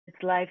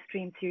live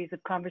stream series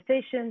of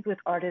conversations with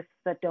artists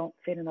that don't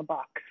fit in a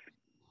box.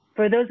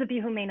 For those of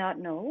you who may not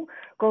know,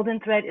 Golden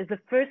Thread is the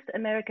first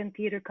American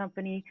theater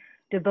company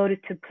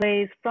devoted to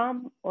plays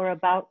from or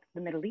about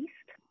the Middle East.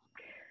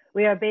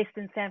 We are based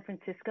in San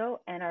Francisco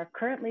and are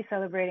currently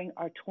celebrating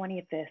our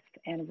 25th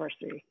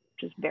anniversary,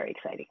 which is very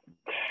exciting.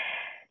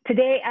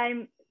 Today,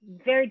 I'm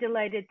very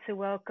delighted to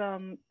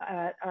welcome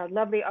our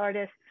lovely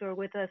artists who are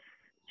with us,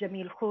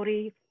 Jamil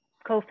Khoury,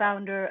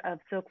 co-founder of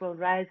Silk Road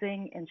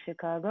Rising in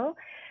Chicago,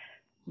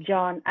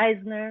 John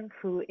Eisner,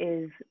 who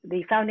is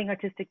the founding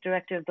artistic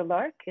director of the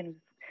Lark and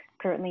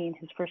currently in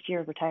his first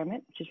year of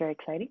retirement, which is very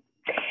exciting,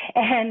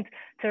 and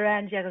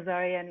Torange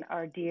Yeghiazarian,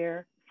 our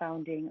dear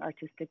founding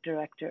artistic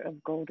director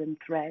of Golden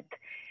Thread.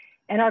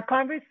 And our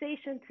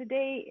conversation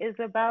today is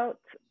about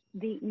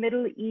the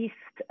Middle East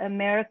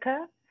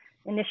America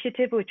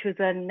Initiative, which was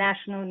a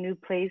national new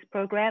plays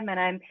program. And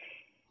I'm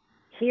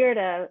here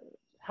to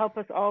help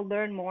us all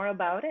learn more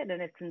about it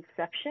and its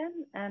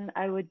inception. And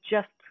I would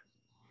just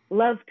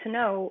love to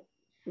know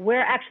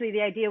where actually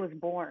the idea was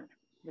born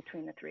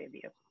between the three of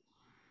you.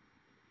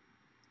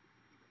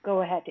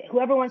 Go ahead.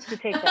 Whoever wants to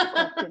take that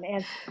question,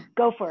 and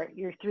go for it.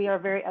 You three are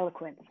very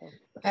eloquent.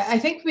 I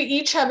think we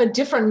each have a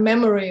different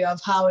memory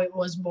of how it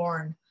was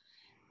born.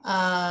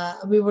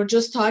 We were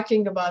just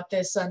talking about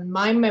this, and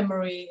my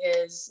memory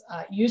is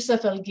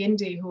Yusuf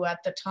El-Gindi, who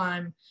at the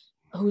time,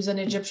 who's an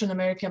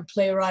Egyptian-American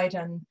playwright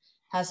and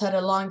has had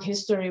a long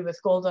history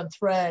with Golden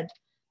Thread.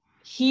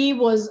 He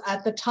was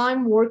at the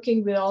time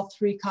working with all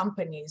three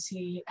companies.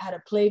 He had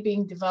a play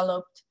being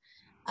developed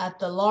at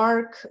the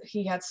Lark.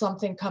 He had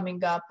something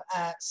coming up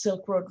at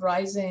Silk Road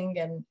Rising,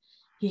 and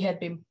he had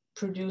been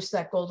produced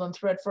at Golden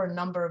Thread for a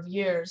number of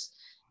years.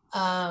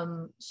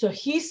 So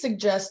he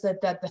suggested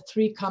that the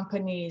three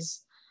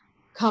companies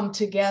come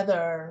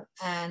together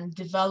and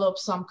develop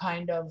some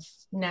kind of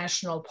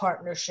national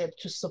partnership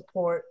to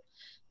support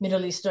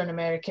Middle Eastern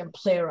American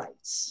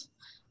playwrights.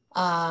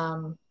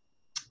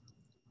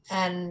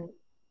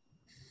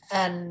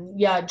 And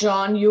yeah,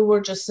 John, you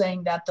were just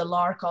saying that the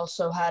Lark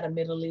also had a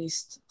Middle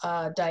East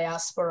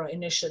diaspora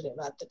initiative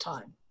at the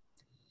time.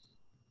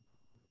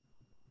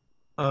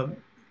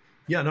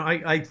 Yeah, no,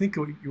 I think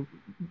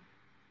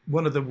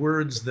one of the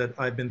words that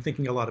I've been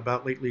thinking a lot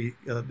about lately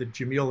that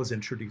Jamil has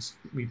introduced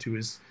me to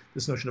is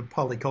this notion of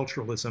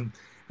polyculturalism.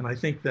 And I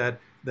think that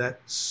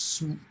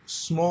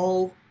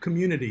small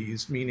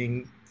communities,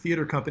 meaning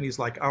theater companies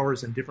like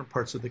ours in different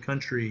parts of the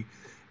country,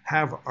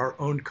 have our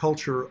own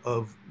culture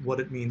of what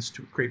it means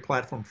to create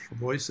platforms for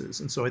voices.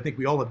 And so I think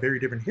we all have very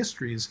different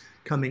histories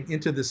coming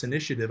into this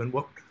initiative, and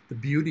what the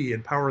beauty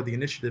and power of the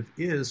initiative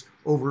is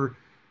over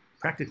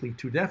practically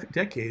two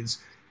decades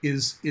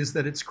is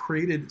that it's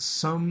created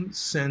some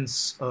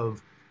sense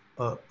of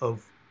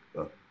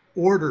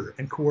order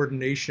and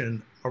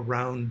coordination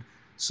around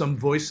some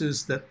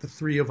voices that the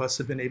three of us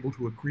have been able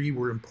to agree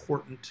were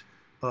important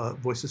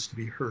voices to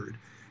be heard.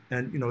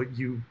 And we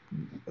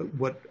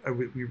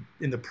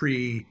in the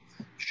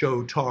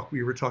pre-show talk,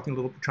 we were talking a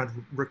little, trying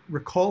to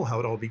recall how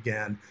it all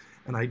began.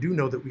 And I do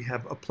know that we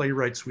have a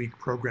Playwrights Week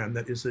program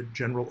that is a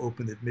general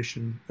open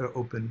admission,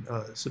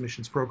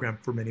 submissions program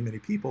for many, many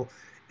people.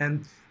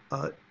 And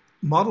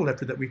modeled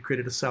after that, we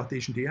created a South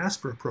Asian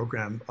diaspora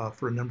program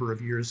for a number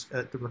of years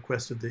at the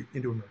request of the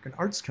Indo-American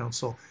Arts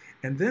Council.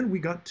 And then we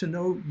got to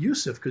know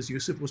Yusuf, because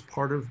Yusuf was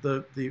part of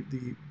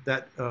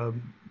that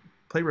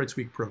Playwrights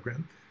Week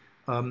program.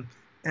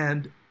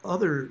 And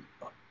other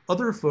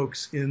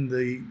folks in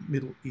the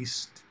Middle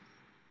East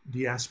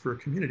diaspora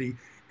community,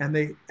 and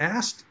they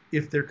asked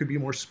if there could be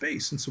more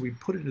space. And so we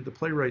put it into the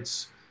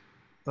Playwrights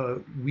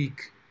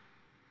Week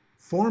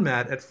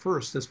format at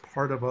first as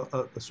part of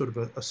a sort of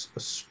a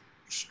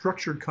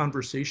structured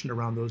conversation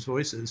around those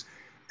voices.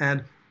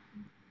 And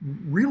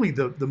really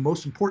the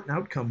most important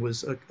outcome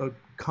was a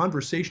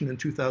conversation in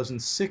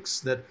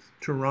 2006 that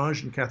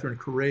Torange and Catherine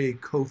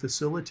Khoury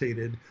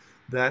co-facilitated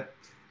that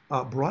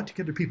brought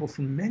together people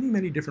from many,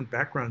 many different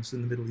backgrounds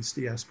in the Middle East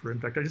diaspora. In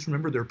fact, I just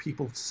remember there were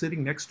people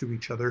sitting next to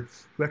each other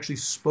who actually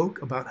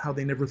spoke about how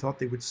they never thought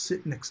they would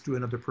sit next to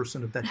another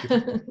person of that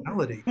different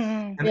personality.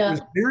 And yeah, it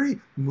was very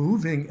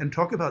moving. And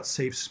talk about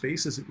safe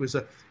spaces. It was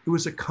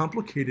a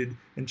complicated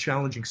and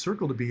challenging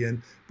circle to be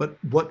in. But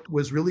what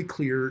was really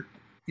clear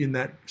in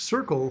that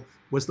circle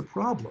was the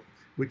problem,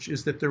 which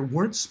is that there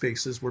weren't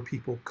spaces where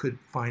people could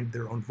find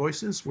their own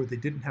voices, where they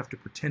didn't have to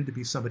pretend to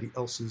be somebody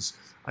else's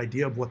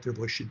idea of what their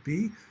voice should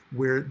be,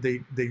 where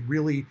they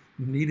really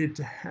needed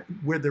to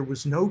where there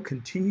was no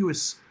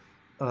continuous,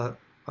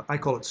 I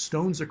call it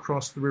stones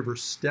across the river,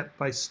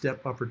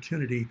 step-by-step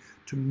opportunity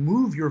to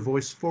move your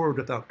voice forward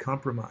without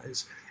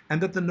compromise. And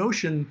that the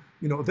notion,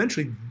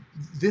 eventually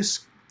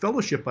this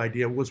fellowship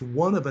idea was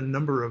one of a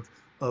number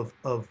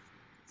of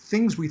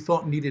things we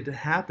thought needed to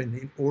happen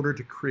in order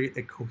to create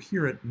a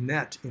coherent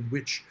net in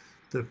which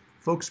the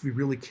folks we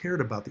really cared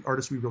about, the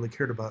artists we really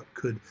cared about,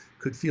 could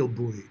feel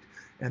buoyed,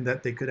 and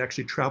that they could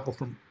actually travel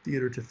from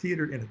theater to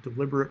theater in a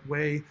deliberate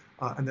way,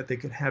 and that they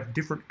could have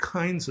different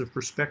kinds of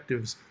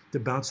perspectives to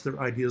bounce their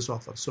ideas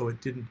off of, so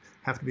it didn't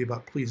have to be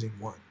about pleasing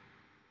one.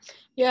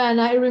 Yeah,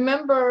 and I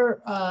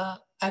remember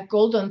at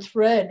Golden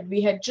Thread,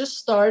 we had just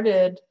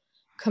started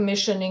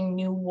commissioning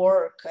new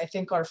work. I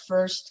think our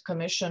first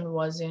commission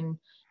was in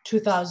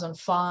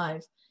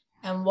 2005.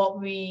 And what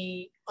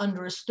we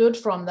understood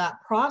from that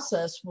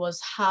process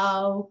was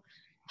how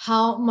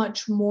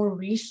much more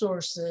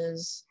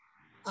resources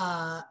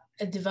a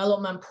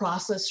development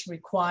process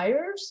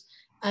requires.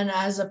 And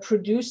as a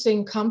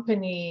producing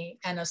company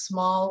and a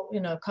small,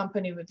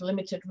 company with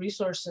limited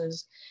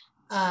resources,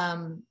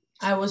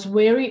 I was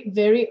very,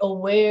 very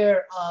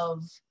aware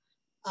of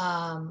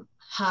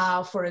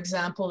how, for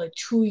example, a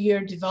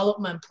 2-year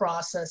development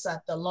process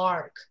at the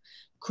Lark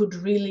could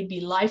really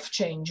be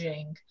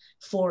life-changing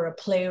for a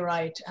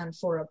playwright and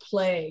for a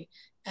play.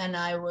 And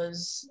I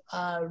was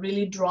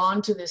really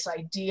drawn to this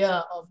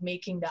idea of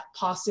making that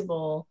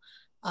possible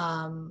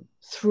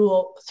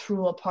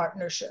through a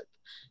partnership.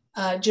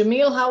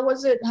 Jamil, how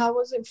was it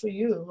for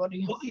you? What do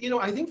you?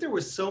 Well, I think there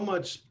was so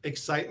much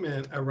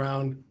excitement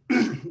around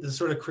the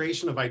sort of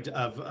creation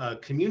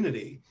of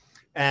community,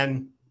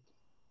 and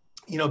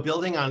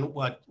building on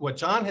what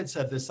John had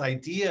said, this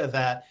idea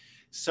that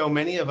so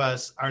many of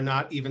us are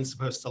not even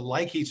supposed to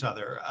like each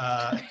other,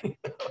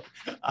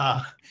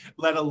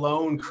 let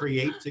alone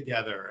create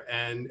together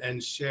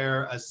and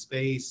share a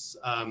space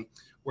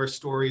where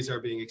stories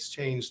are being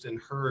exchanged and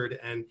heard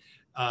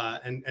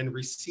and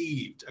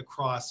received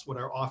across what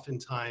are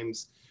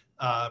oftentimes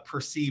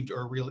perceived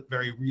or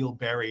very real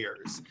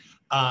barriers.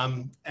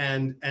 And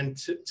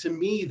to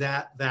me,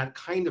 that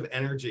kind of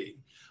energy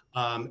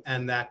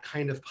and that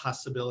kind of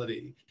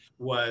possibility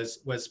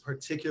was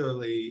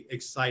particularly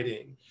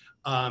exciting.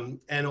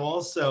 And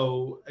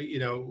also,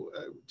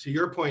 to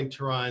your point,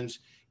 Torange,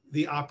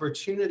 the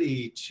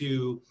opportunity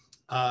to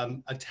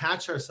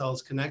attach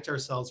ourselves, connect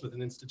ourselves with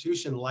an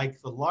institution like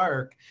the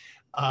Lark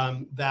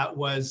that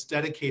was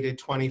dedicated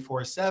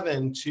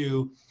 24/7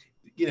 to,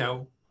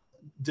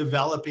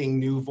 developing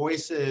new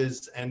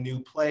voices and new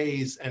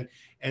plays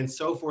and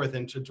so forth,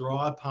 and to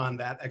draw upon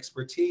that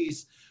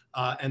expertise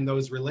and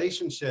those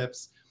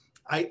relationships.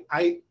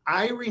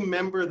 I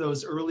remember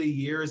those early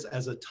years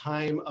as a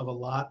time of a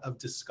lot of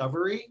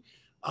discovery,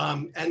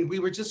 and we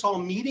were just all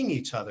meeting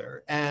each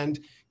other, and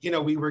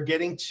we were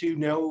getting to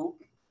know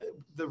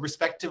the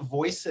respective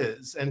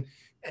voices and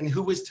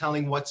who was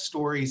telling what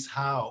stories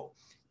how.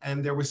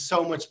 And there was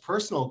so much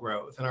personal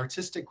growth and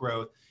artistic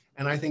growth,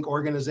 and I think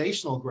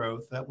organizational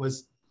growth that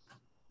was,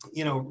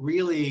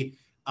 really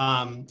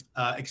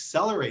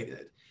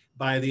accelerated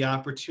by the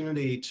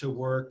opportunity to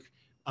work,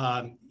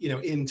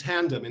 in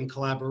tandem, in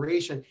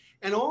collaboration.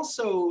 And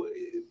also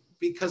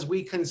because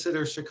we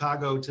consider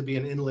Chicago to be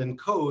an inland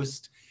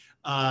coast,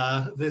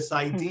 this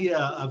idea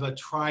of a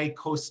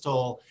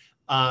tri-coastal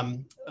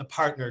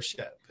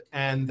partnership,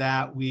 and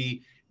that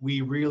we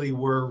really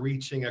were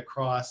reaching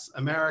across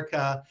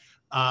America.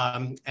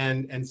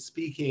 And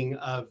speaking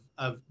of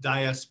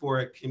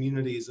diasporic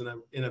communities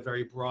in a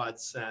very broad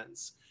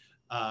sense,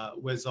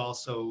 was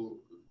also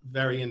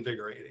very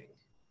invigorating.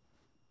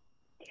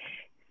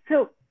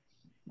 So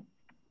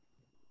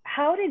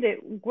how did it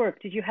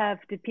work?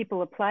 Did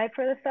people apply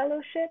for the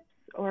fellowships,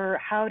 or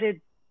how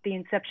did the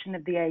inception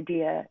of the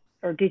idea,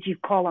 or did you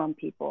call on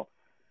people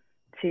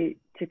to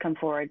come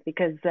forward?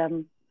 Because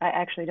I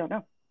actually don't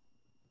know.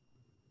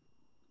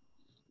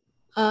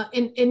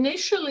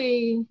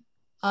 Initially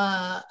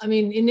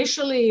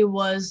it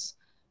was,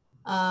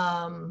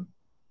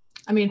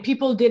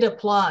 people did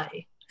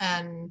apply,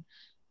 and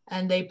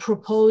they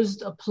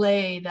proposed a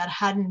play that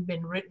hadn't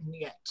been written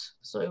yet.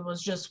 So it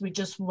was we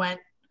just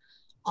went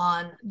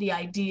on the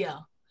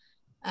idea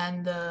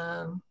and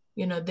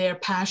their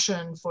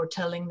passion for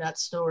telling that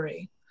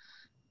story.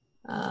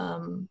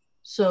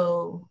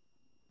 So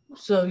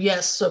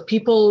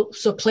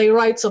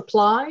playwrights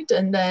applied,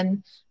 and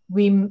then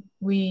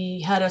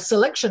we had a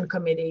selection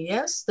committee.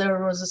 Yes,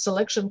 there was a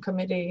selection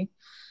committee.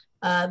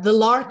 The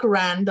Lark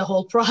ran the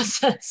whole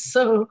process.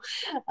 So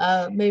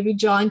maybe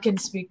John can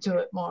speak to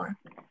it more.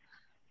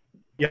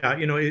 Yeah,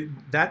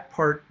 that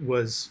part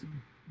was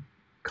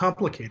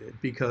complicated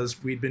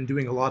because we'd been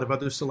doing a lot of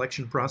other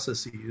selection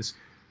processes,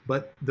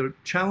 but the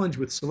challenge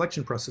with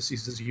selection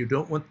processes is you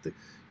don't want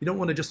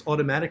to just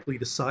automatically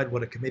decide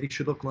what a committee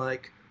should look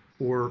like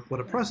or what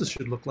a process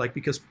should look like,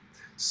 because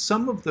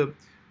some of the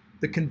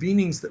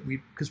convenings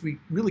because we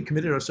really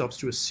committed ourselves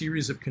to a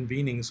series of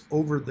convenings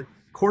over the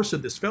course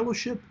of this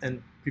fellowship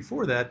and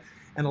before that,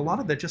 and a lot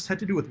of that just had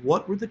to do with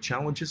what were the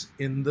challenges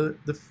in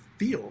the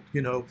field.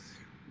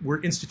 Were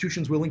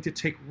institutions willing to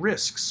take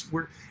risks?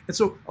 And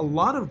so a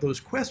lot of those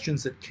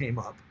questions that came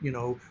up,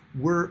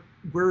 were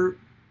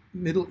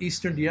Middle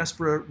Eastern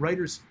diaspora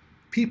writers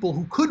people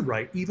who could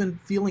write, even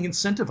feeling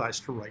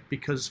incentivized to write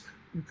because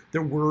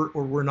there were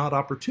or were not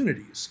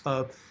opportunities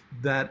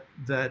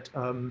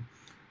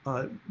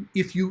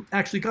if you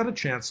actually got a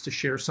chance to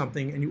share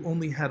something and you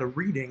only had a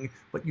reading,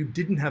 but you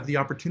didn't have the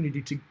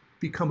opportunity to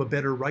become a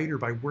better writer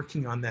by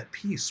working on that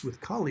piece with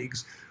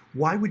colleagues,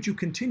 why would you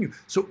continue?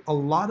 So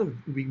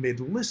we made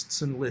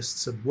lists and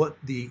lists of what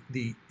the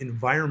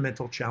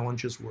environmental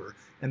challenges were,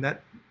 and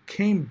that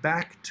came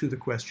back to the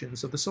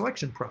questions of the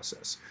selection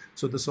process.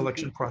 So the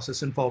selection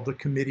process involved a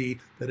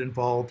committee that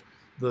involved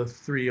the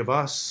three of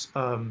us.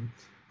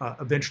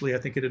 Eventually, I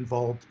think it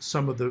involved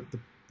some of the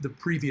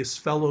previous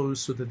fellows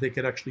so that they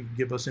could actually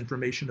give us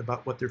information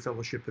about what their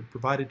fellowship had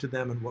provided to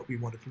them and what we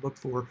wanted to look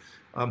for.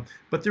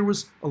 But there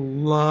was a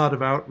lot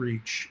of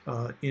outreach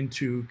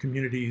into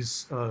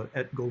communities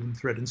at Golden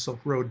Thread and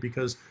Silk Road,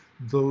 because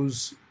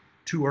those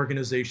two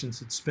organizations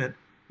had spent,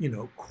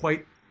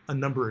 quite a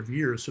number of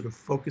years sort of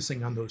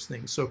focusing on those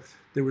things. So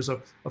there was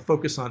a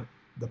focus on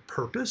the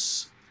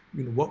purpose,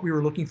 what we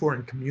were looking for,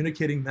 and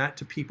communicating that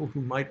to people who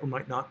might or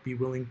might not be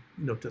willing,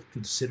 to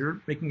consider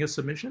making a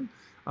submission.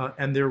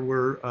 And there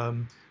was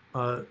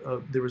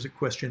a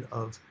question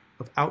of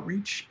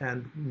outreach,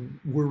 and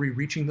were we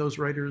reaching those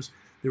writers?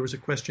 There was a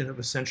question of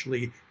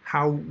essentially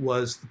how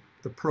was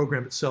the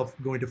program itself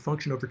going to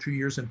function over 2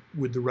 years, and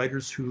would the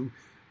writers who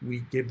we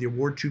gave the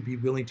award to be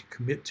willing to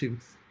commit to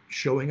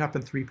showing up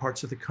in 3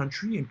 parts of the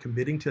country and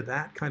committing to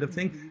that kind of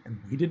thing. And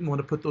we didn't want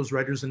to put those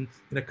writers in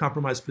a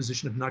compromised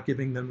position of not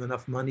giving them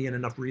enough money and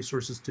enough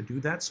resources to do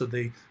that. So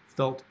they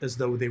felt as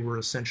though they were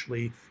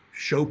essentially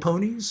show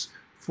ponies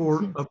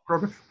for a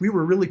program. We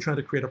were really trying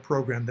to create a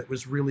program that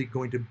was really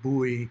going to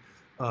buoy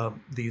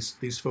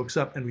these folks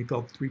up. And we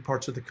felt 3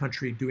 parts of the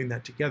country doing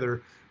that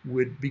together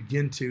would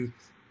begin to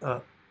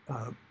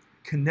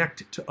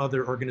connect to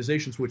other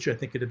organizations, which I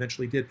think it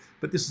eventually did.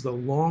 But this is a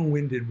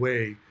long-winded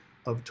way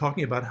of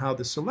talking about how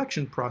the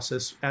selection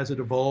process, as it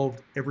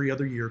evolved every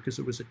other year, because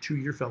it was a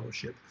 2-year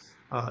fellowship,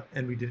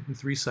 and we did it in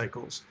 3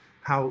 cycles,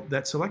 how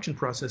that selection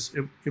process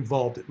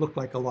evolved. It looked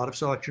like a lot of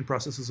selection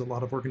processes, a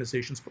lot of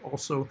organizations, but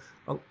also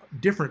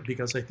different,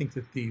 because I think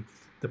that the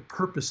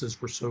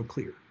purposes were so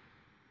clear.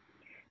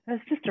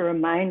 That's just a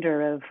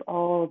reminder of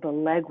all the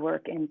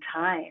legwork and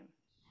time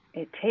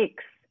it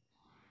takes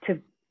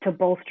to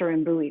bolster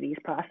and buoy these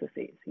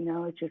processes.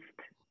 It's just,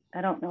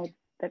 I don't know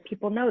that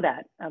people know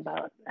that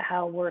about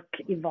how work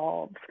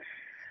evolves.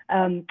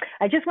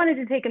 I just wanted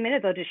to take a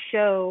minute though to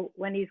show,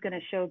 Wendy's going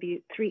to show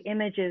the 3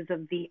 images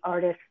of the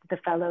artists, the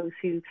fellows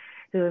who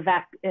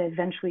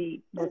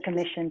eventually were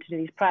commissioned to do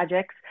these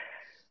projects.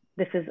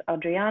 This is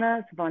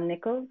Adrianna Sevahn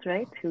Nichols,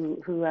 right?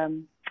 Who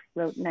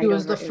wrote Night Over Erzinga. She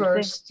was the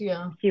first,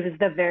 yeah. She was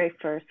the very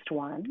first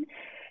one.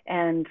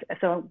 And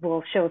so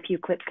we'll show a few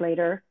clips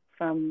later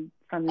from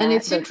that. And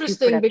it's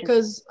interesting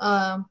because,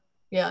 and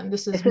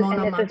this is Mona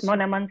Mansour. This is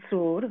Mona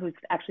Mansour, who's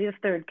actually the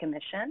 3rd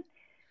commission.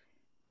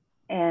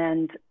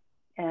 And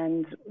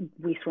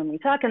when we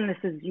talk, and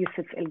this is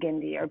Yusuf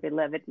El-Gindi,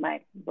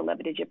 my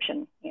beloved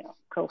Egyptian,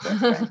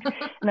 co-host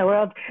in the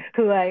world,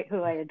 who I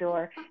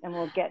adore. And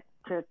we'll get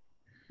to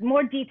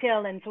more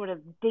detail and sort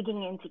of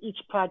digging into each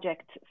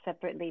project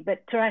separately.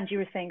 But Torange, you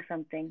were saying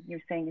something.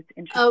 You're saying it's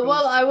interesting.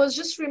 Well, I was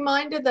just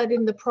reminded that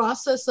in the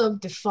process of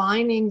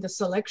defining the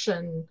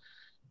selection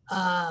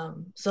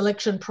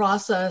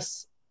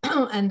process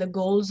and the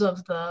goals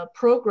of the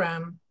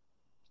program,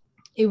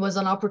 it was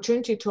an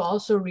opportunity to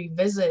also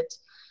revisit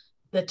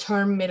the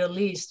term Middle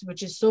East,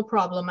 which is so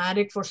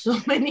problematic for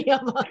so many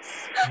of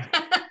us.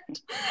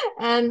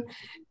 And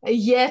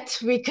yet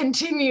we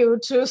continue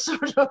to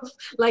sort of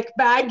like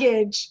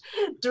baggage,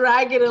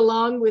 drag it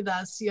along with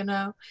us, and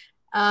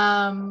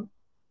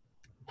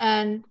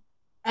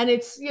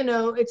it's,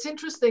 it's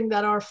interesting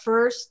that our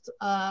first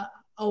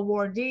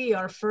awardee,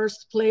 our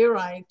first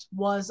playwright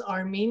was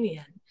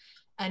Armenian.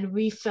 And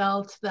we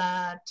felt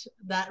that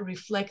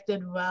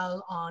reflected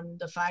well on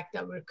the fact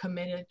that we're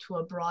committed to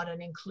a broad and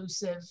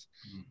inclusive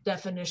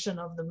definition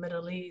of the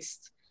Middle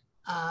East.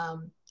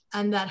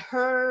 And that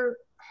her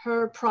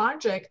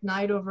project,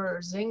 Night Over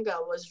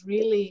Erzinga, was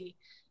really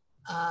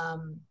a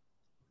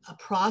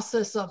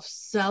process of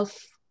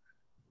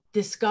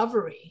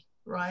self-discovery,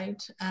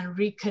 right? And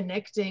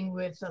reconnecting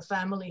with a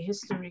family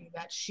history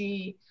that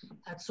she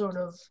had sort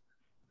of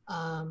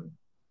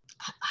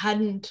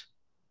hadn't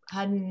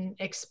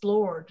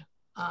explored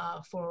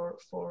for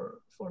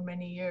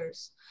many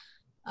years.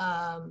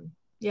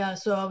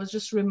 So I was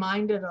just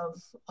reminded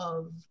of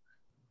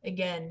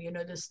again,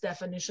 this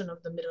definition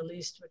of the Middle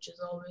East, which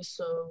is always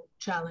so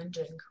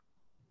challenging.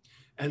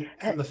 And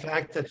the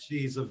fact that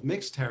she's of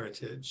mixed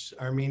heritage,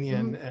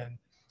 Armenian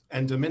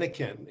and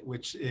Dominican,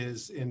 which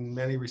is in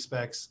many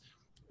respects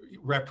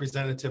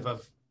representative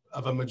of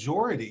a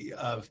majority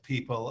of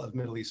people of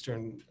Middle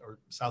Eastern or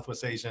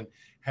Southwest Asian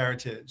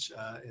heritage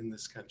in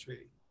this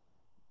country.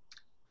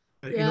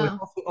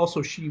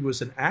 Also she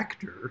was an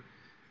actor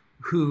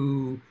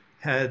who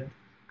had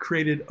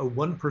created a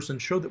 1-person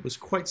show that was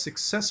quite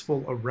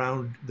successful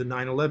around the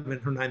 9/11,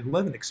 her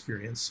 9/11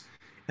 experience.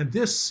 And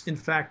this, in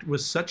fact,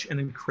 was such an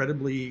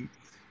incredibly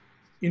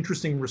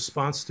interesting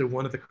response to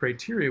one of the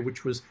criteria,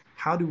 which was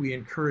how do we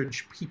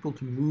encourage people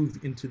to move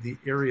into the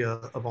area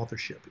of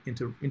authorship,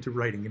 into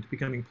writing, into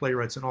becoming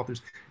playwrights and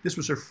authors. This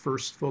was her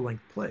first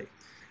full-length play.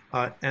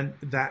 And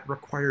that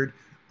required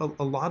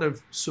a lot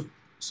of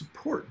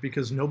support,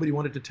 because nobody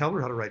wanted to tell her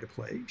how to write a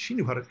play. She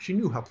knew how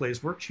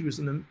plays worked. She was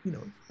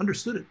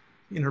understood it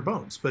in her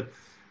bones. But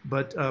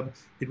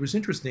it was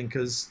interesting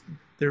because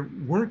there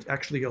weren't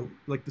actually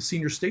like the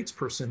senior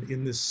statesperson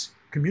in this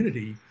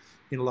community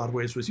in a lot of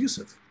ways was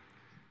Yusuf.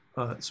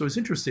 So it's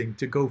interesting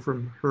to go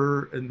from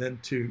her and then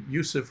to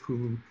Yusuf,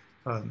 who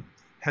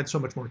had so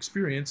much more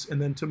experience,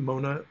 and then to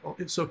Mona.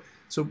 So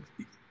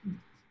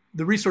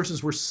the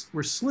resources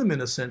were slim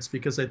in a sense,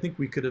 because I think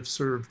we could have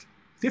served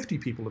 50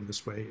 people in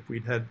this way if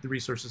we'd had the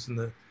resources and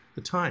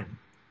the time.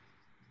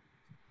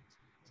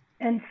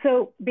 And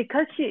so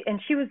because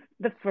she was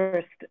the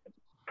first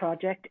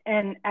project,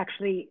 and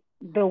actually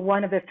the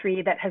one of the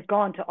three that has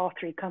gone to all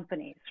three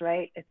companies,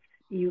 right?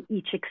 You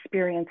each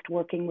experienced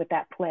working with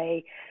that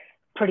play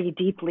pretty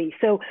deeply.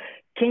 So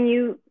can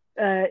you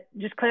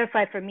just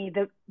clarify for me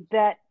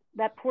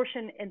that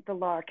portion in the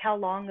Lark, how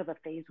long of a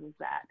phase was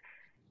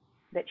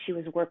that she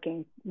was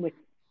working with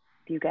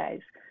you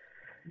guys?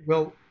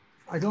 Well,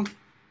 I don't,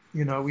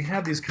 we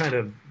have these kind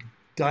of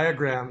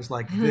diagrams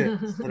like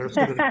this that are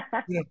sort of,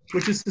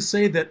 which is to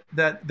say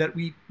that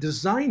we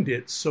designed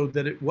it so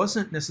that it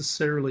wasn't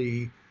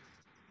necessarily,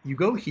 you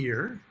go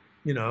here,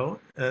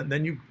 and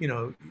then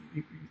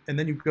and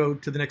then you go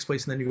to the next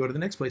place, and then you go to the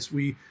next place.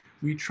 We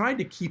tried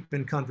to keep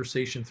in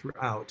conversation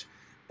throughout,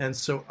 and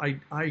so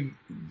I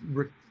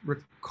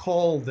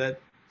recall that,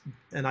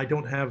 and I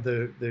don't have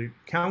the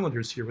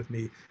calendars here with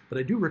me, but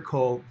I do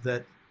recall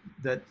that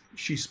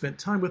she spent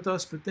time with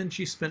us, but then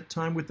she spent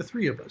time with the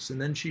three of us,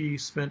 and then she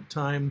spent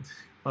time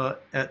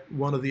at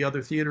one of the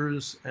other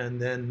theaters,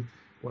 and then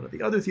one of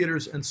the other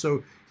theaters, and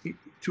so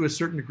to a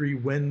certain degree,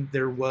 when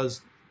there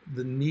was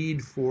the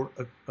need for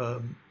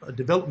a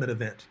development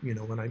event,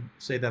 when I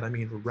say that, I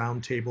mean a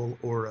roundtable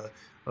or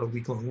a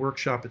week-long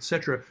workshop,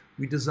 etc.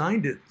 We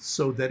designed it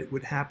so that it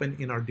would happen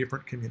in our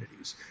different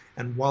communities.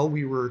 And while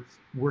we were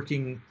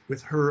working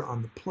with her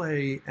on the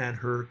play and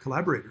her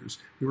collaborators,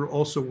 we were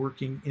also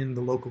working in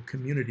the local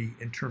community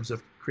in terms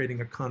of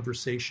creating a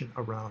conversation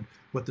around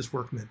what this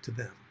work meant to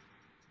them.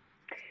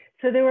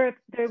 So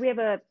we have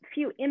a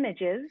few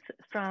images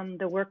from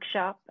the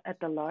workshop at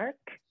the Lark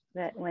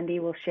that Wendy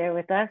will share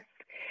with us.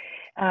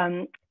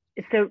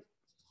 So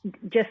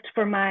just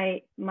for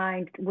my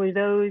mind,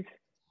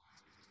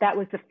 that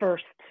was the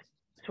first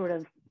sort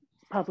of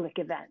public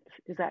event.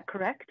 Is that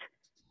correct?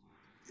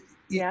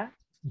 Yeah.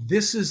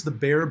 This is the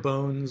bare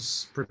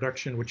bones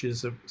production, which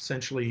is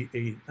essentially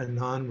a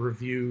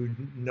non-reviewed,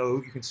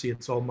 you can see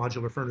it's all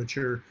modular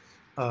furniture,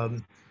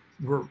 fully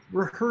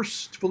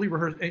rehearsed.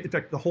 In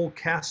fact, the whole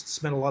cast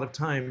spent a lot of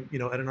time,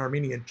 at an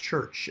Armenian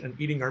church and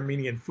eating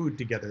Armenian food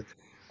together.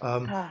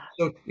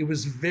 So it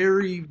was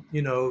very,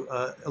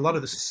 a lot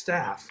of the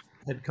staff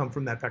had come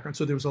from that background.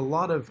 So there was a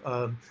lot of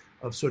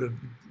sort of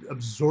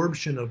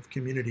absorption of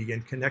community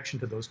and connection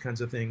to those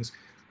kinds of things.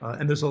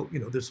 And there's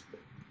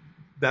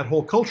that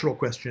whole cultural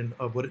question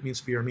of what it means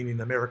to be Armenian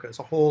in America is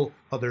a whole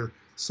other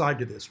side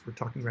to this. We're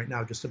talking right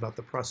now just about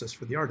the process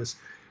for the artists.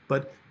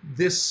 But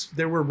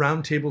there were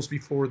roundtables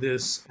before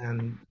this,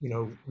 and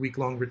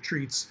week-long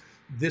retreats.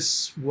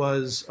 This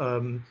was,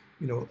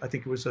 I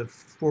think it was a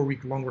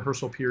 4-week-long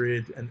rehearsal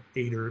period and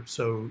 8 or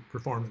so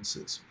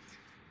performances.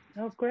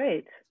 Oh,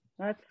 great!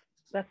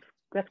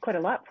 That's quite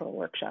a lot for a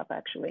workshop,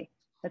 actually.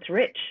 That's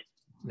rich.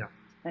 Yeah.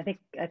 I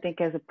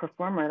think as a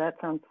performer, that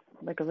sounds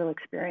like a real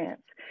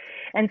experience.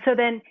 And so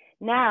then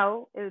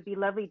now it would be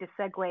lovely to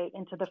segue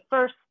into the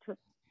first,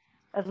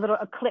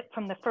 a clip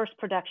from the first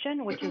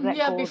production, which is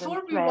at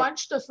before we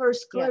watch the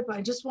first clip,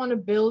 I just want to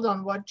build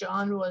on what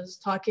John was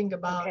talking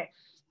about,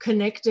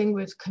 connecting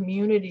with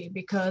community,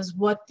 because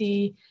what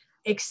the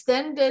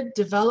extended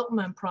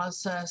development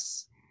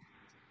process,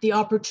 the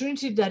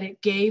opportunity that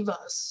it gave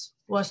us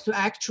was to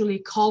actually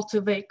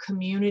cultivate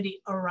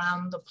community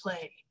around the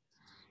play.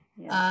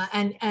 Yeah.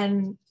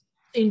 And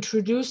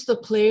introduce the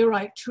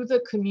playwright to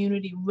the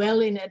community well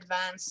in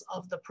advance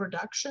of the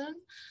production,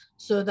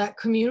 so that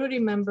community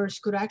members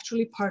could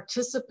actually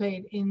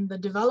participate in the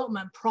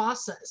development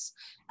process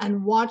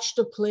and watch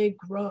the play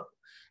grow.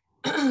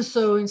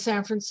 So in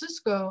San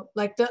Francisco,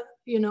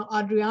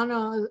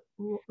 Adrianna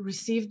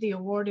received the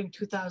award in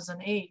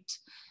 2008,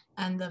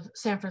 and the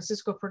San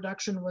Francisco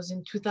production was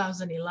in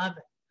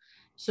 2011.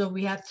 So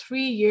we had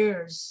 3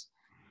 years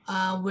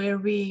where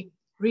we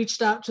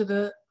reached out to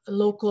the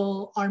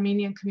local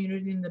Armenian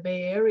community in the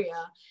Bay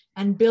Area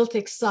and built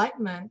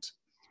excitement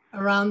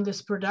around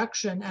this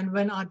production. And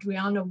when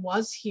Adrianna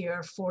was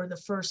here for the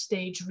first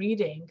stage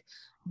reading,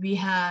 we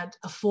had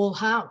a full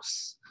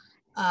house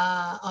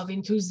of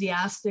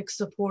enthusiastic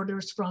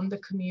supporters from the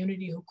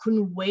community who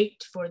couldn't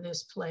wait for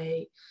this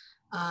play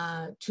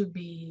to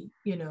be,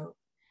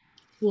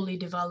 fully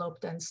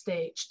developed and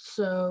staged.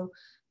 So,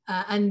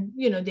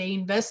 they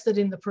invested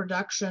in the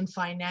production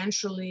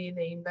financially.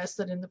 They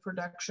invested in the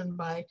production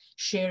by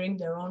sharing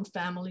their own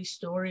family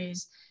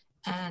stories,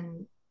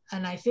 and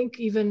I think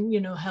even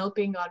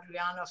helping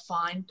Adrianna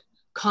find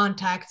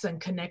contacts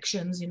and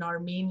connections in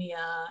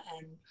Armenia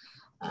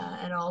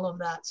and all of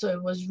that. So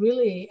it was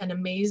really an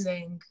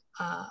amazing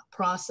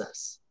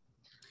process.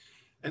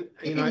 And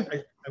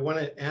I want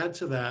to add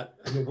to that.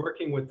 I mean,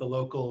 working with the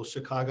local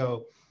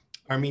Chicago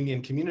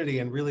Armenian community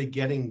and really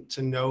getting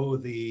to know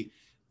the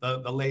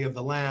the lay of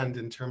the land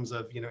in terms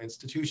of,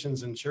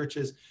 institutions and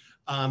churches.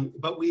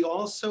 But we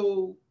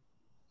also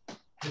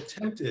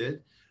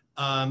attempted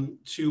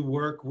to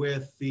work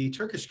with the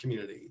Turkish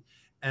community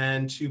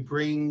and to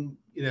bring,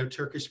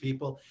 Turkish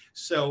people.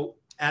 So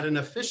at an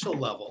official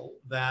level,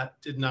 that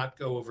did not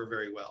go over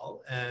very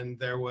well, and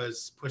there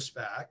was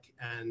pushback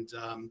and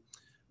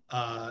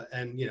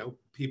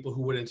people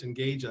who wouldn't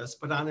engage us.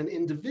 But on an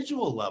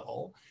individual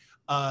level,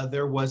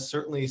 there was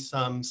certainly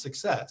some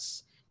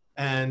success,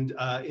 and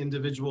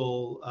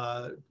individual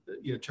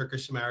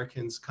Turkish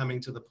Americans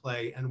coming to the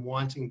play and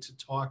wanting to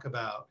talk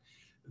about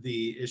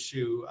the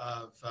issue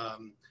of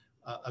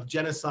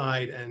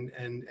genocide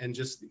and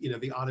just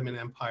the Ottoman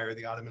Empire,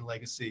 the Ottoman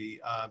legacy,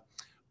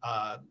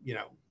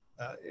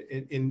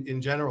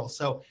 in general.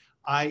 So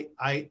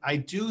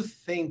I do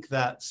think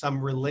that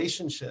some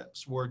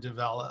relationships were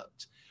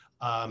developed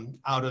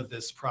out of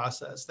this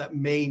process that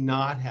may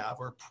not have,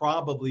 or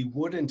probably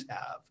wouldn't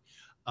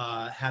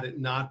have, had it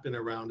not been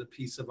around a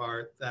piece of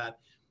art that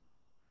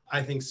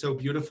I think so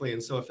beautifully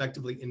and so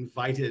effectively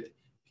invited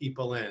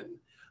people in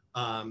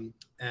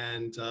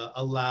and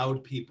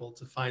allowed people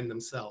to find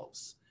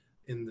themselves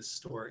in the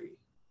story.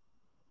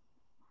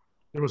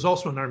 There was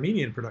also an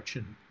Armenian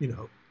production,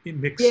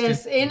 mixed.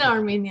 Yes, in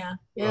Armenia.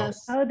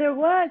 Yes. Oh, there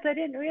was. I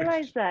didn't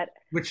realize that.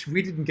 Which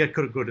we didn't get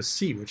to go to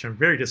see, which I'm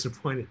very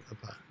disappointed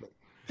about.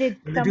 Did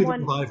someone do the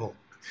revival?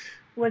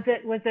 Was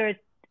there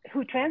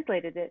who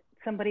translated it?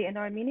 Somebody in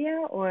Armenia,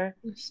 or?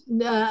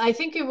 I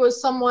think it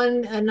was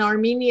an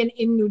Armenian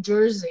in New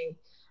Jersey,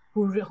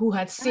 who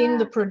had seen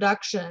the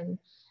production.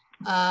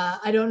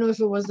 I don't know if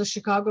it was the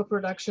Chicago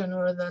production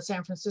or the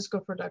San Francisco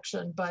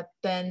production, but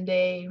then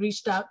they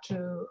reached out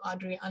to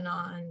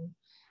Adrianna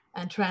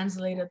and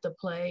translated the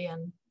play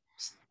and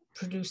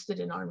produced it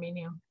in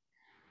Armenia.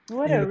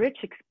 What a rich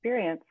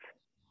experience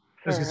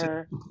for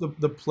her.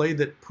 The play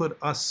that put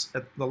us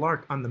at the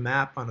Lark on the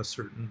map on a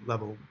certain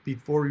level.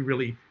 Before we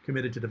really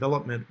committed to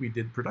development, we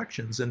did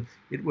productions, and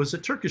it was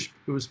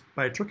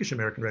by a Turkish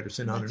American writer,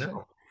 Sinan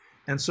Ünal.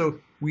 And so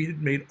we had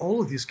made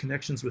all of these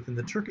connections within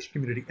the Turkish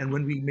community. And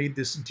when we made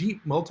this deep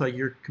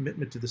multi-year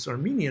commitment to this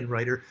Armenian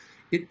writer,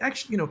 it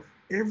actually,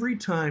 every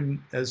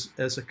time as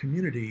a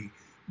community,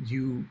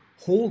 you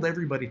hold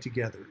everybody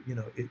together.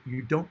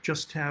 You don't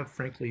just have,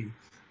 frankly,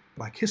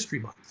 Black History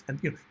Month. And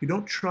you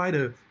don't try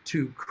to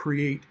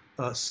create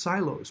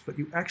silos, but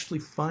you actually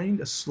find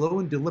a slow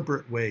and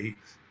deliberate way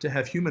to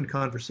have human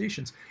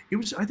conversations.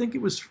 I think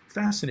it was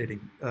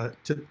fascinating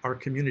to our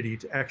community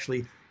to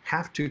actually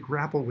have to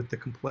grapple with the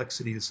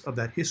complexities of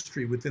that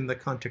history within the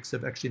context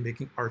of actually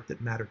making art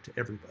that mattered to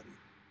everybody.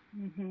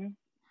 Mm-hmm.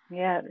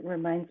 Yeah, it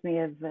reminds me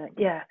of,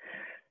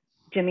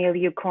 Jamil,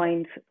 you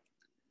coined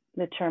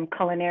the term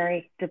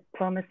culinary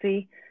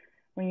diplomacy.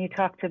 When you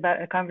talked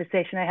about a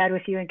conversation I had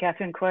with you and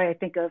Catherine Khoury, I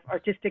think of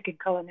artistic and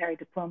culinary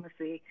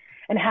diplomacy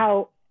and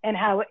how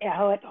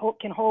it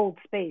can hold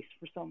space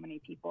for so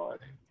many people.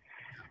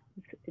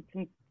 It's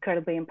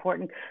incredibly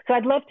important. So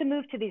I'd love to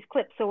move to these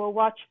clips. So we'll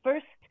watch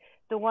first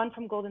the one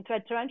from Golden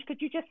Thread. Torange, could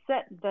you just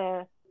set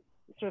the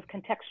sort of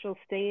contextual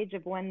stage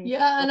of when?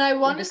 Yeah, and I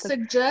want to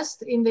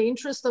suggest, in the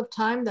interest of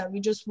time, that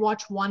we just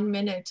watch 1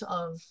 minute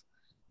of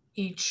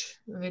each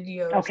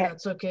video, if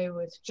that's okay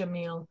with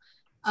Jamil.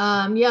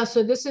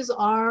 So this is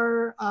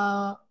our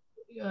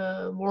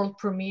world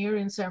premiere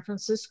in San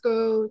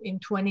Francisco in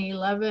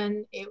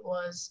 2011. It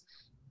was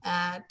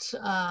at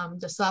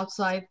the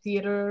Southside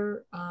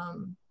Theater,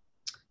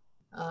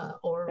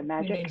 or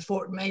in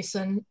Fort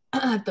Mason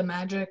at the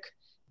Magic.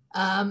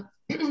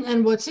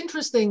 And what's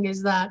interesting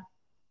is that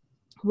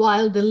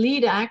while the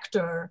lead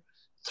actor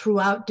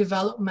throughout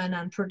development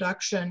and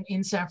production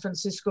in San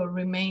Francisco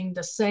remained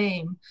the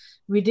same,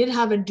 we did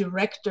have a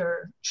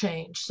director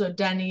change. So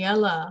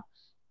Daniela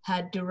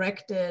had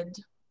directed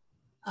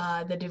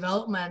the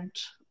development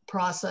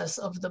process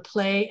of the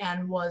play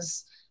and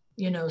was,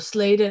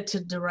 slated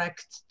to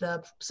direct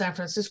the San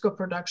Francisco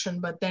production,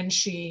 but then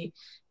she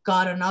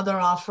got another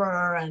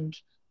offer, and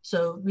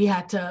so we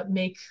had to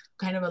make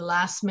kind of a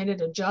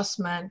last-minute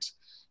adjustment,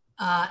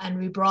 and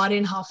we brought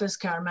in Hafiz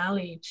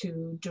Karmali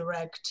to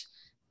direct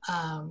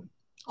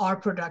our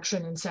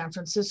production in San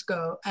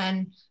Francisco.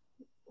 And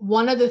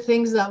one of the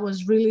things that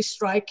was really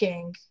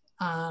striking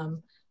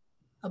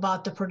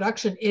about the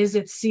production is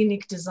its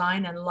scenic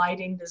design and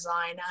lighting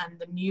design and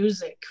the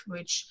music,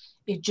 which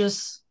it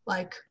just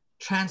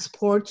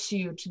transports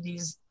you to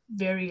these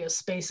various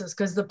spaces,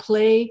 because the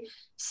play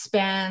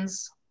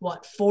spans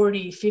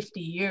 40,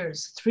 50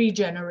 years, 3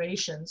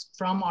 generations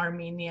from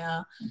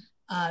Armenia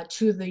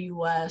to the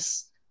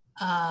US,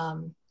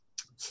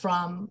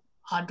 from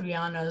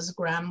Adrianna's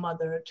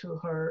grandmother to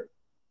her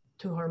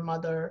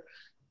mother.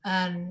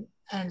 And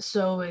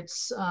so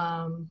it's,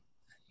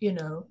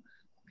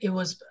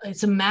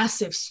 it's a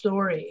massive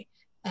story.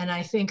 And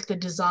I think the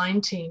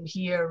design team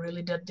here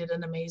really did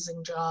an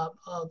amazing job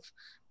of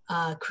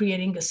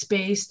creating a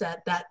space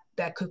that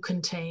could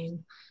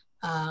contain,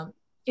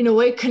 in a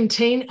way,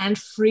 contain and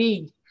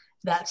free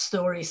that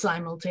story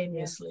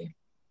simultaneously.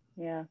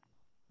 Yeah.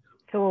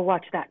 So we'll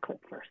watch that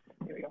clip first.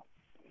 Here we go.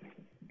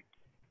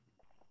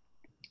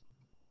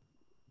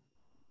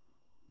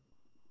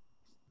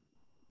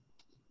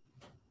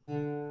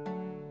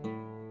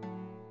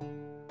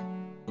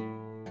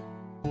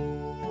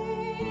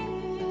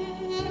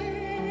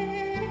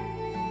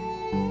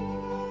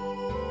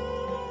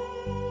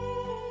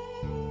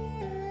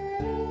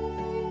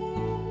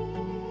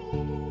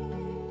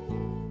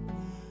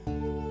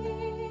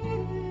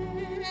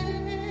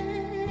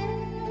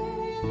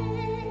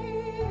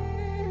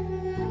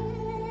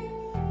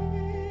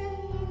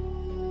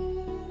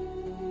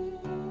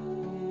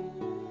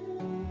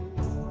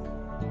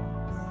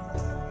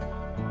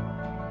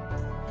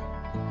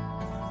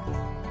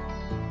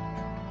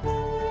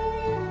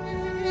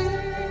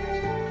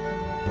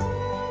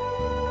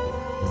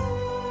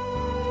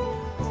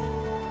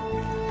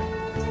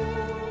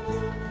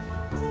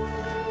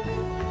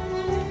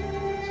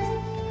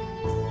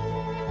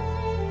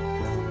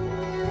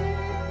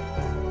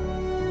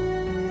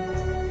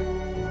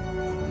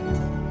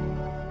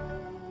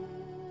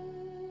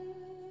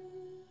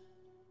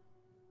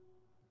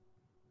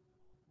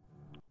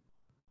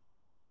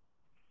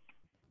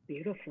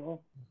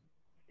 Beautiful,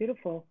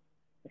 beautiful.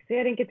 See,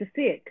 I didn't get to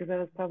see it because I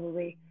was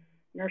probably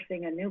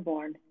nursing a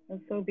newborn. It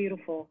was so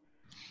beautiful.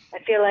 I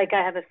feel like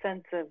I have a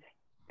sense of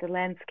the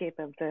landscape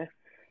of the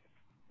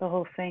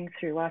whole thing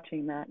through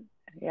watching that.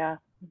 Yeah,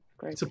 it's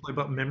great. It's a play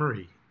about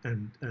memory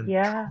and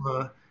yeah.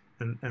 trauma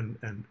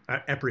and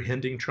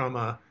apprehending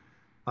trauma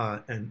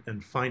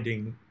and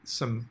finding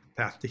some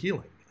path to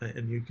healing.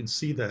 And you can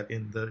see that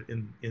in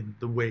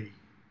the way,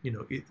 you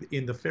know,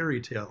 in the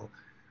fairy tale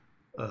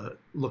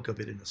look of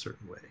it in a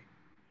certain way.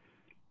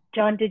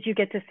 John, did you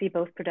get to see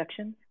both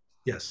productions?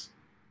 Yes.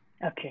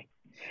 Okay.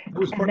 That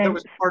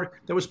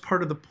was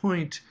part of the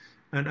point,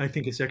 and I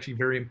think it's actually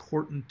very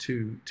important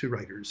to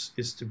writers,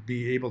 is to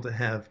be able to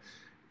have,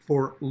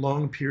 for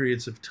long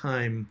periods of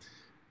time,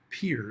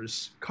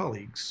 peers,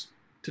 colleagues,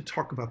 to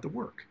talk about the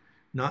work,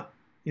 not,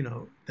 you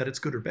know, that it's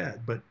good or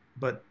bad,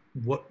 but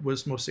what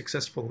was most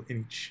successful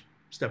in each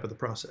step of the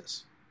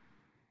process.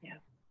 Yeah.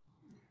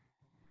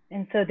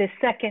 And so the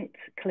second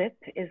clip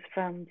is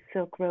from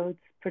Silk Road's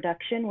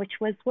production, which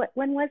was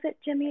when was it,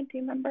 Jimmy? Do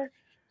you remember?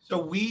 So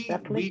we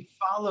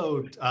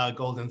followed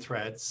Golden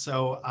Threads.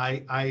 So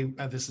I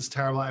this is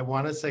terrible. I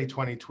want to say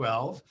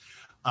 2012.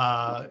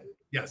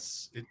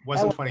 Yes, it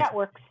wasn't 2012. That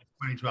works.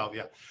 2012,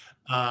 yeah.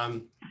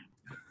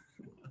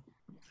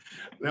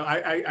 No,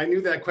 I knew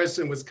that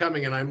question was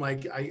coming, and I'm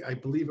like, I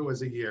believe it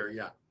was a year.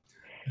 Yeah.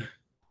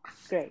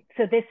 Great.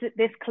 So this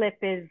clip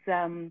is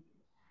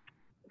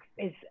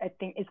I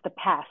think is the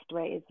past,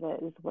 right? Is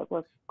what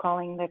we're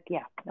calling the,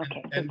 yeah.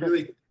 Okay. And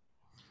really,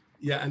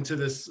 yeah. And to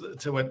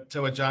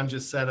what John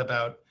just said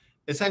about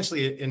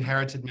essentially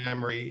inherited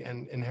memory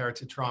and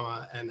inherited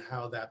trauma, and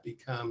how that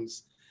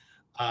becomes,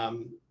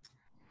 and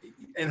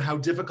how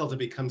difficult it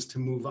becomes to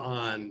move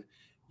on,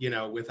 you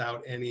know,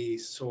 without any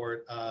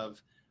sort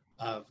of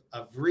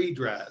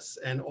redress.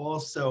 And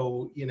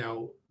also, you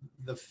know,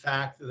 the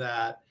fact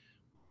that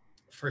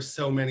for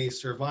so many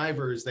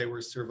survivors, they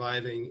were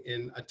surviving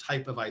in a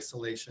type of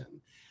isolation,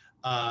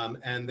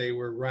 and they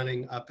were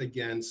running up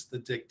against the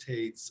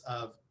dictates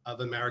of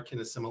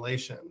American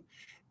assimilation,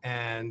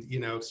 and, you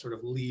know, sort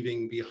of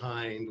leaving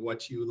behind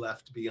what you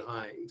left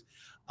behind,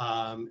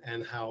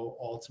 and how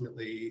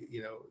ultimately,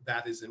 you know,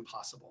 that is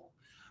impossible.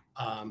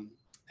 Yeah.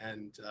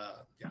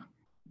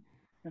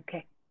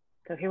 Okay,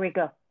 so here we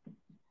go.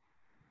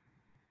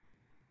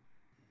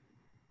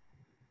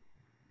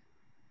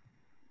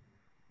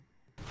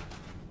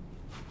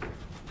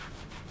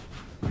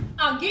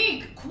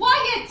 Agig,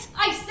 quiet,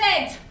 I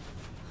said!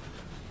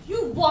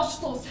 You wash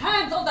those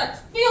hands, all that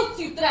filth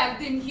you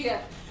dragged in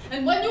here.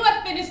 And when you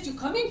have finished, you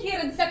come in here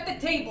and set the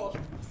table.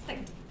 Set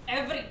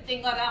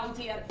everything around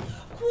here.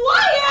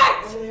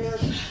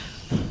 Quiet!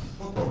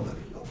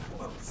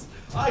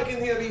 I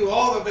can hear you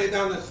all the way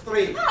down the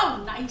street. How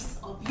nice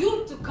of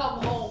you to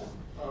come home.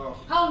 Oh.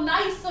 How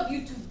nice of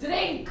you to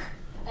drink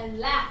and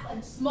laugh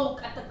and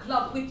smoke at the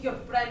club with your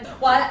friends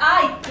while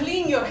I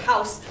clean your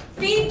house,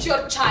 feed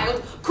your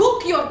child,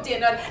 cook your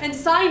dinner, and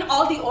sign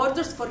all the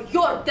orders for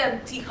your damn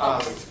tea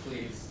house. Alice,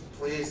 please,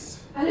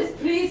 please. Alice,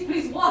 please,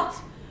 please what?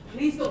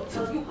 Please don't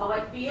tell you how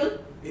I feel.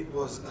 It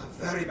was a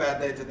very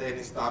bad day today in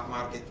the stock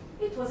market.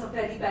 It was a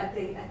very bad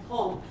day at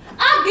home.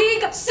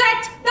 Agig,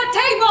 set the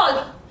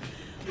table!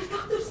 The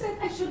doctor said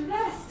I should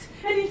rest,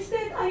 and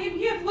instead I am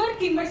here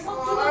working myself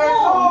to the I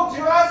bone. told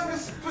you,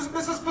 ask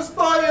Mrs.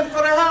 Pistoian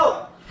for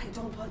help. I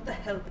don't want the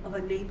help of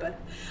a neighbor.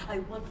 I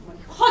want my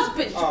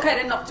husband to care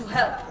enough to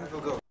help. I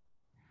will go.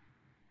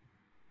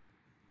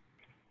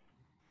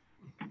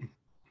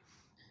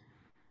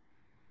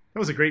 That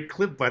was a great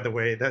clip, by the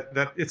way.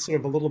 That it's sort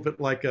of a little bit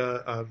like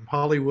a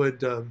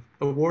Hollywood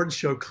awards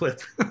show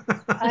clip.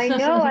 I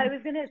know.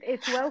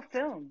 It's well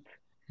filmed.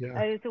 Yeah.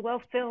 It's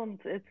well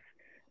filmed.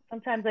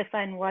 Sometimes I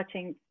find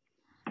watching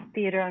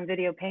theater on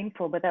video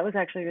painful, but that was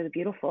actually really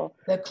beautiful.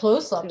 The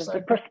close-ups.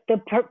 The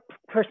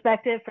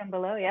perspective from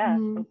below. Yeah.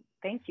 So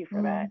thank you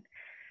for that.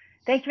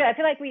 Thank you. I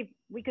feel like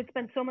we could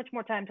spend so much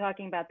more time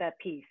talking about that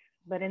piece,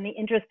 but in the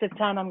interest of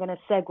time, I'm going to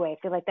segue. I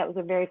feel like that was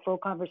a very full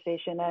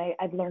conversation.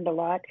 I've learned a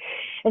lot.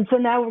 And so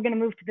now we're going to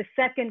move to the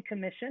second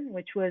commission,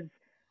 which was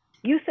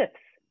Yusuf's.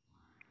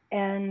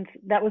 And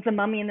that was The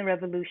Mummy and the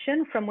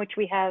Revolution, from which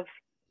we have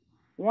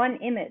one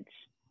image,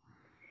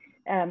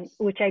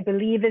 which I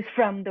believe is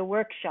from the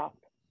workshop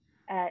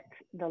at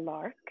the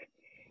Lark,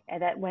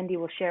 and that Wendy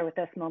will share with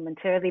us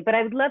momentarily. But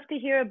I would love to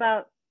hear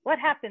about what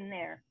happened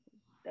there,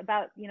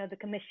 about, you know, the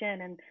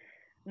commission and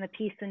the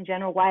piece in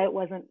general, why it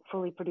wasn't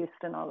fully produced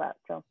and all that.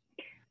 So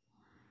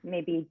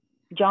maybe,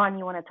 John,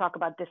 you want to talk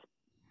about this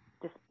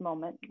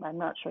moment? I'm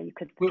not sure you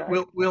could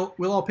start.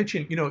 We'll all pitch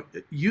in. You know,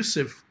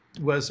 Yusuf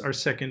was our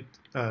second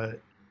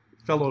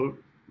fellow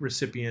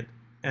recipient,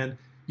 and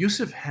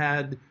Yusuf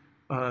had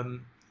a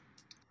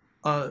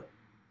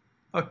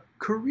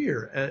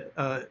career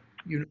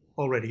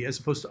already, as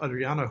opposed to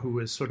Adrianna, who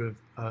is sort of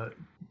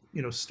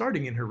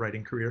starting in her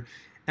writing career.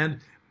 And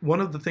one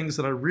of the things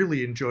that I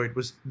really enjoyed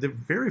was the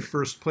very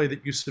first play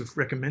that Yusuf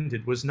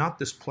recommended was not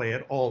this play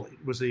at all.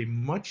 It was a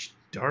much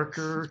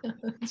darker,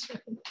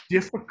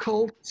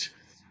 difficult,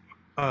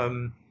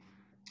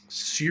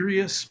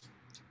 serious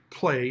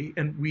play,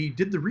 and we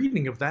did the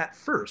reading of that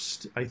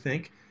first, I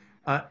think.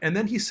 And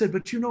then he said,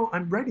 but you know,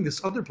 I'm writing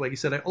this other play. He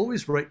said, I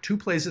always write two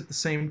plays at the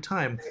same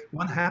time,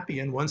 one happy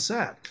and one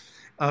sad,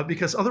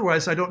 because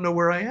otherwise I don't know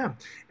where I am.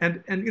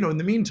 And you know, in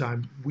the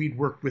meantime, we'd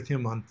worked with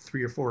him on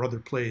 3 or 4 other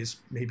plays,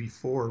 maybe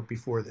 4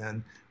 before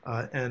then.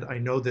 And I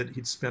know that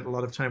he'd spent a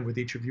lot of time with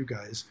each of you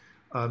guys.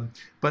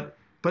 But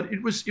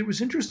it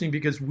was interesting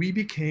because we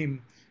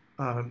became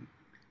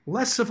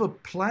less of a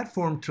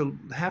platform to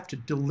have to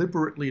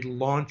deliberately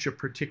launch a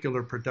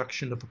particular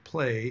production of a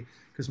play,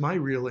 because my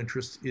real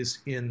interest is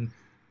in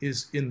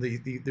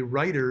the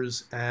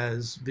writers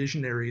as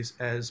visionaries,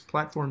 as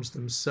platforms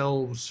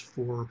themselves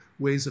for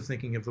ways of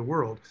thinking of the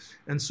world.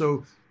 And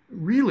so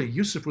really,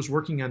 Yusuf was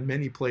working on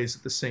many plays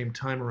at the same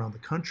time around the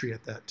country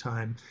at that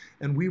time.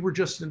 And we were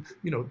just,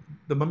 you know,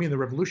 The Mummy and the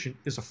Revolution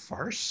is a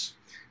farce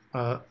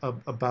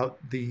about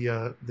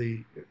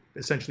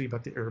essentially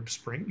about the Arab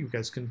Spring. You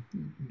guys can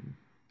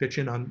pitch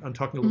in on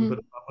talking a little bit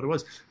about what it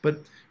was,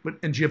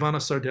 and Giovanna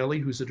Sardelli,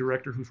 who's a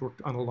director who's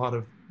worked on a lot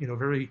of, you know,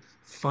 very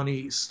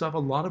funny stuff. A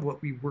lot of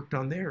what we worked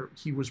on there,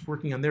 he was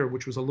working on there,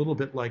 which was a little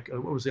bit like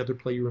what was the other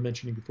play you were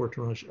mentioning before,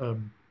 Torange?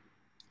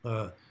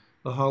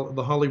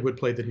 The Hollywood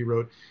play that he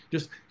wrote.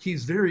 Just he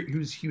was very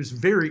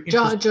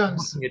interested in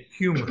looking at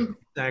humor.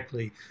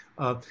 Exactly.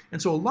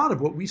 And so a lot of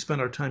what we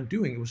spent our time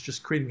doing was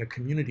just creating a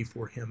community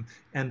for him,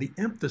 and the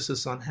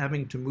emphasis on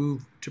having to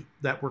move to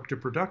that work to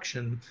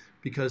production,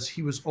 because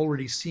he was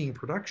already seeing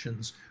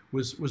productions,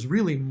 was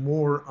really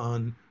more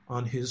on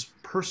his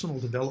personal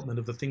development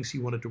of the things he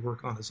wanted to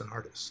work on as an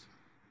artist.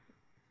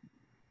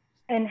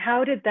 And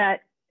how did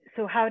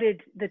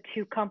the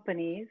two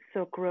companies,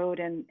 Silk Road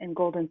and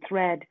Golden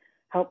Thread,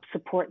 help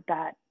support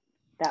that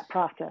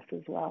process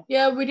as well?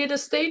 Yeah, we did a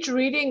stage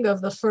reading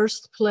of the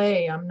first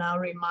play. I'm now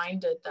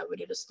reminded that we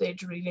did a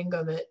stage reading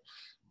of it,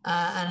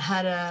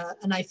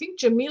 and I think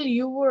Jamil,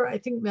 I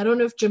don't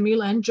know if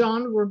Jamil and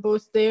John were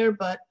both there,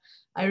 but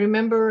I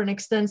remember an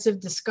extensive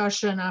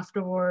discussion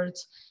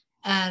afterwards,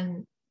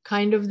 and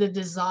kind of the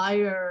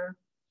desire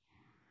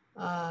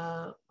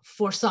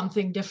for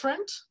something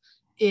different.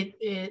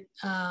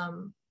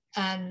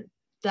 And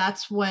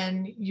that's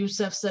when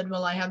Yusuf said,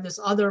 well, I have this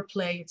other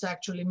play. It's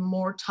actually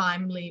more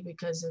timely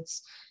because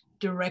it's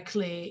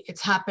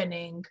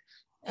happening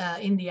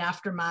in the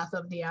aftermath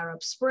of the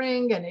Arab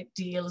Spring, and it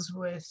deals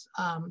with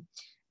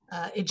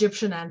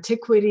Egyptian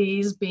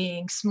antiquities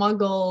being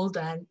smuggled,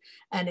 and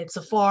it's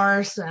a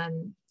farce,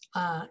 and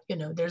you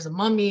know, there's a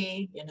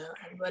mummy, you know,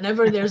 and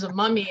whenever there's a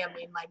mummy, I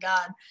mean, my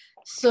God.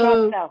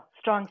 So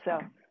strong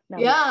sell. No,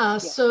 yeah.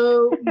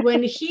 So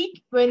when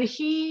he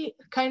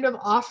kind of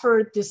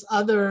offered this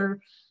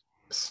other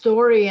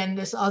story and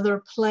this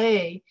other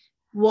play,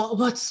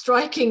 what's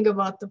striking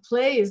about the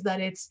play is that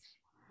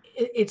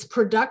its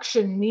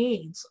production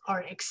needs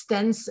are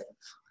extensive.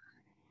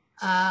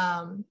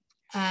 And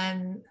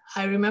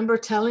I remember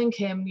telling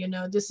him, you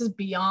know, this is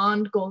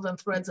beyond Golden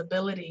Thread's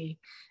ability,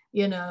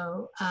 you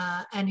know,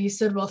 and he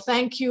said, well,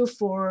 thank you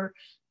for,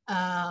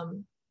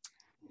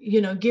 you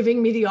know,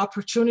 giving me the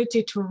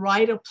opportunity to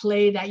write a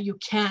play that you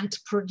can't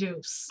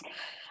produce.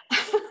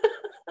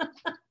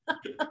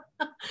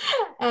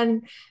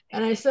 And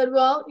I said,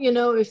 well, you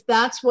know, if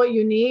that's what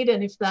you need,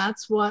 and if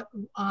that's what,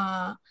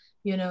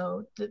 you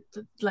know,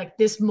 like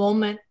this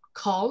moment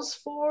calls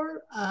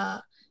for,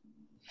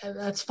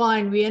 that's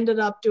fine. We ended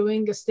up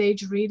doing a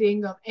stage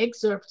reading of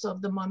excerpts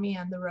of The Mummy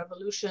and the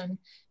Revolution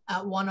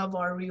at one of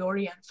our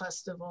Reorient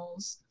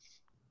festivals.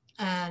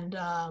 And,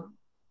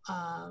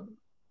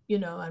 you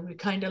know, and we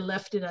kind of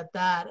left it at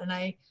that. And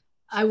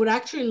I would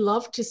actually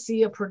love to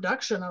see a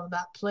production of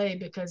that play,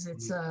 because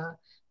it's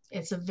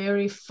a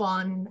very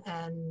fun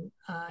and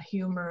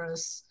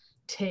humorous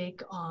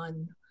take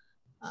on,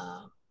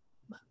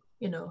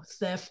 you know,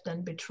 theft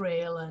and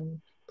betrayal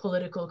and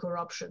political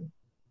corruption.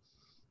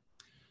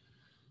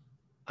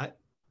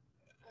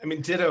 I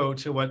mean, ditto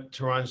to what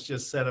Torange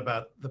just said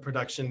about the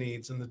production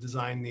needs and the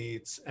design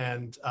needs,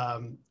 and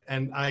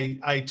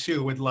I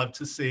too would love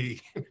to see,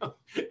 you know,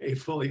 a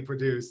fully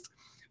produced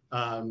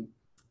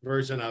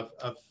version of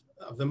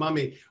the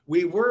Mummy.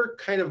 We were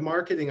kind of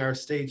marketing our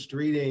staged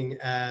reading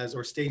as,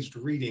 or staged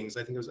readings,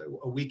 I think it was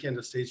a weekend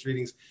of staged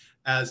readings,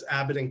 as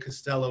Abbott and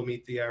Costello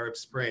meet the Arab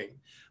Spring.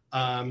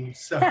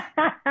 So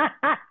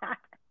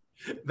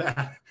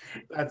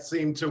that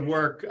seemed to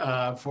work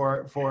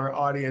for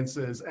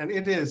audiences, and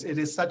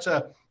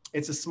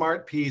it's a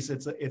smart piece.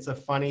 It's a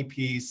funny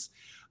piece,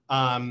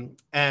 and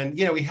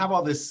we have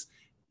all this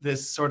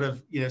sort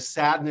of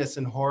sadness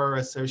and horror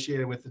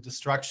associated with the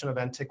destruction of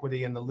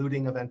antiquity and the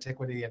looting of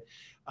antiquity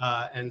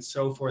and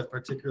so forth,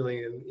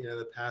 particularly in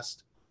the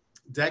past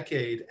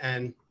decade.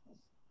 And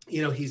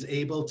he's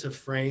able to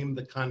frame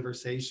the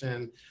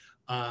conversation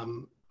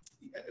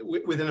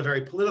within a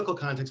very political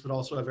context, but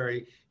also a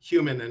very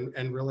human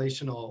and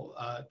relational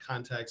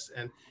context,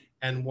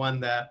 and one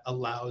that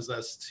allows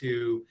us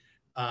to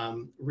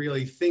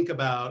really think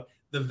about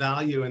the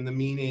value and the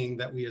meaning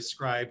that we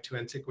ascribe to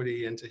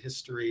antiquity and to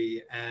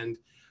history, and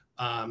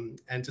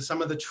to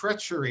some of the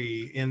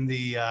treachery in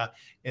the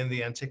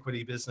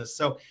antiquity business.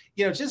 So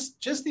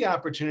just the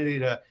opportunity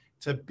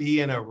to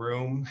be in a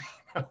room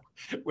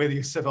with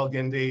Yusuf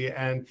El-Guindi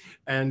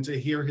and to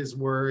hear his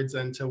words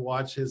and to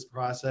watch his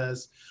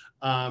process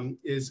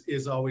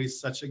is always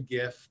such a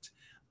gift.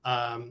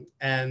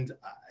 And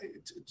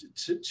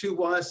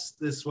to us,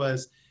 this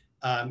was,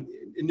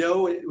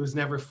 no, it was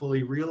never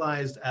fully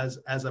realized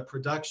as a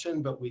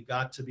production, but we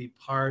got to be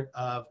part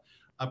of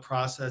a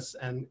process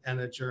and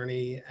a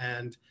journey.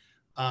 And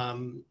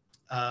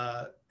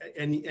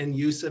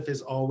Yusuf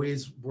is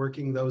always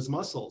working those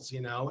muscles,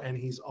 and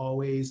he's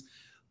always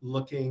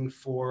looking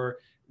for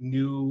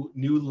new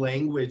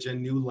language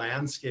and new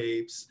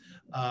landscapes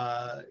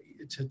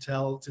to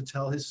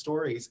tell his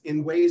stories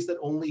in ways that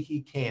only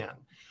he can.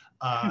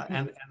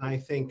 And I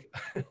think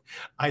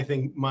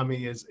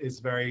Mummy is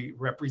very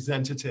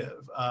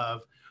representative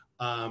of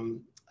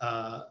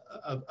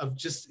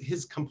just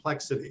his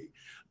complexity,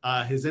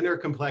 his inner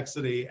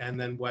complexity, and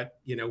then what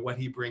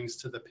he brings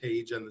to the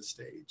page and the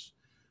stage.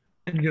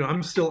 And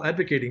I'm still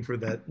advocating for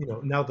that.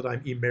 Now that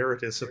I'm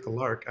emeritus at the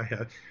Lark,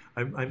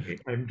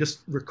 I'm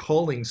just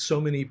recalling so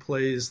many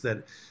plays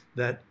that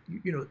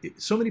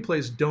so many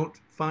plays don't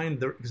find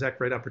the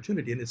exact right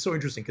opportunity. And it's so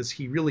interesting because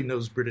he really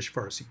knows British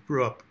farce. He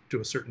grew up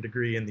to a certain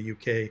degree in the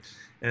UK,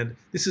 and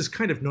this is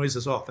kind of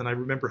Noises Off. And I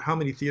remember how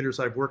many theaters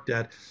I've worked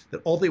at that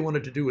all they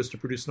wanted to do was to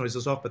produce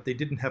Noises Off, but they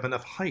didn't have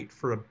enough height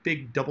for a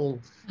big double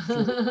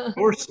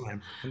door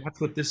slammer. And that's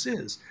what this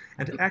is.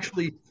 And to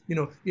actually,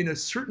 in a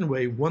certain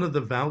way, one of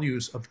the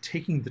values of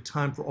taking the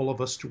time for all of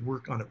us to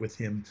work on it with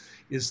him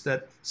is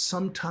that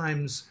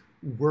sometimes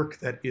work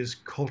that is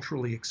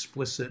culturally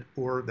explicit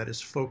or that is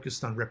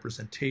focused on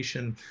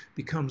representation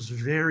becomes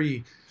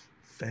very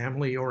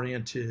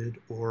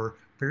family-oriented or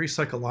very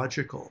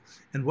psychological.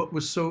 And what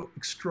was so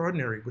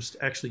extraordinary was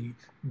to actually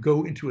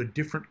go into a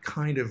different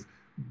kind of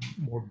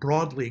more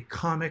broadly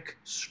comic,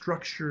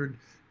 structured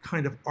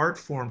kind of art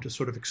form to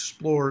sort of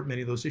explore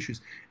many of those issues.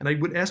 And I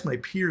would ask my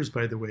peers,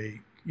 by the way,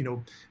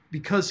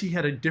 because he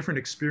had a different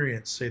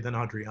experience, say, than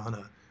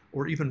Adrianna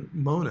or even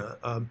Mona,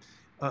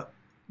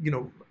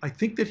 I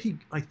think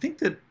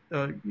that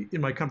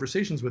in my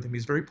conversations with him,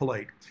 he's very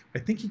polite. I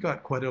think he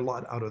got quite a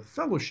lot out of the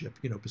fellowship,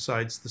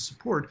 besides the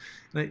support.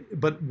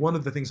 But one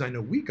of the things I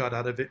know we got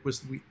out of it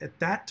was at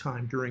that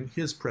time, during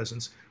his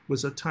presence,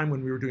 was a time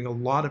when we were doing a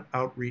lot of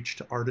outreach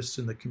to artists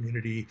in the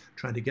community,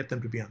 trying to get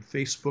them to be on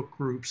Facebook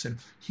groups. And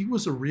he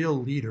was a real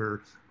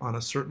leader on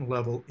a certain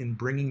level in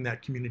bringing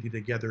that community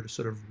together to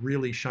sort of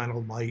really shine a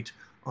light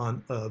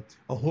on a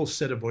whole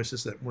set of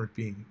voices that weren't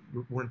being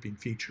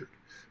featured.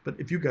 But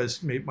if you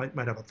guys might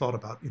have a thought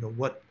about,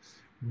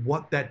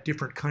 what that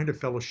different kind of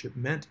fellowship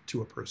meant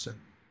to a person.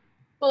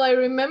 Well, I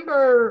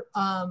remember,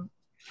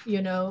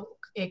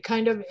 it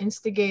kind of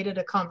instigated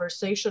a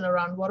conversation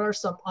around what are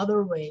some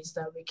other ways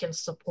that we can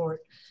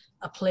support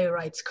a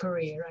playwright's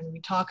career. And we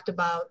talked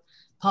about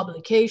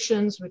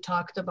publications, we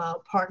talked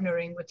about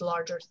partnering with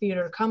larger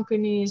theater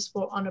companies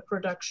on a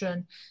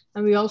production.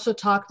 And we also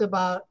talked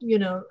about,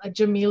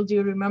 Jamil, do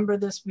you remember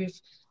this?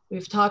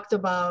 We've talked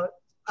about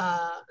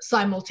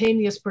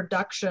simultaneous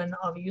production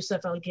of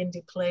Yusuf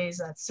El-Guindi plays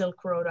at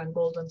Silk Road and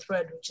Golden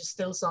Thread, which is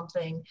still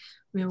something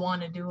we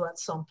want to do at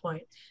some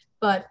point.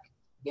 But,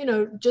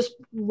 just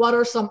what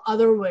are some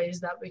other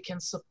ways that we can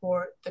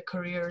support the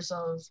careers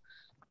of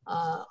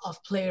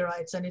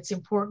playwrights? And it's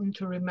important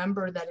to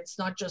remember that it's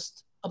not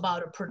just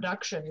about a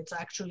production, it's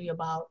actually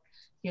about,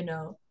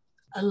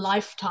 a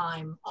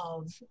lifetime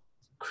of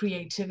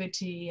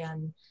creativity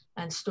and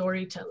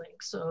storytelling.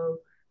 So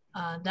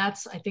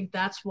I think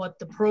that's what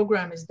the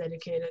program is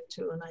dedicated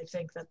to. And I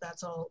think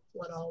that's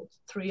what all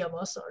three of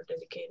us are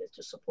dedicated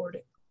to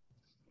supporting.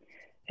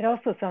 It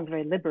also sounds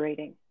very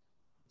liberating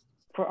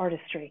for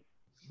artistry,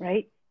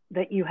 right?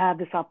 That you have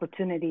this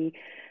opportunity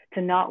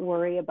to not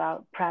worry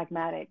about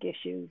pragmatic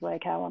issues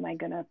like how am I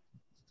going to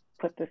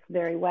put this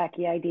very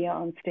wacky idea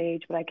on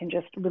stage, but I can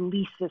just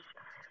release this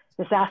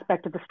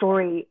aspect of the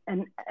story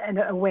and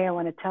a way I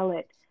want to tell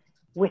it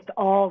with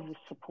all the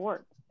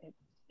support.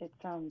 It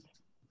sounds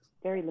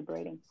very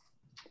liberating.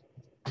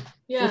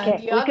 Yeah, Okay,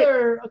 and the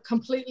other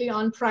completely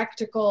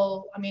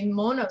unpractical, I mean,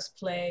 Mona's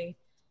play,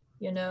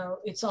 you know,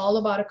 it's all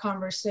about a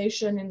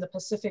conversation in the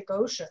Pacific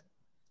Ocean.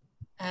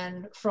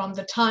 And from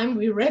the time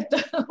we read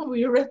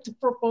the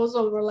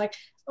proposal, we're like,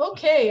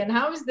 okay, and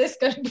how is this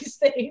going to be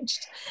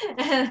staged?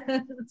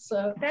 And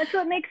so that's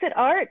what makes it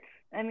art.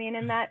 I mean,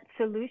 in that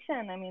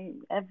solution, I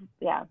mean,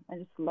 yeah, I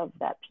just love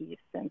that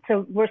piece. And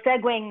so we're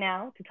segueing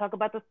now to talk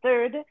about the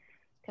third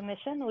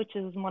commission, which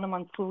is Mona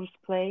Mansour's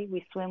play,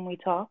 We Swim, We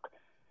Talk,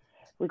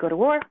 We Go to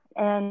War.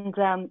 And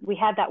we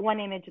had that one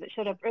image that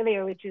showed up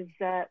earlier, which is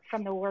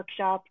from the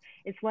workshop.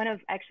 It's one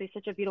of actually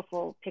such a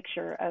beautiful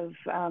picture of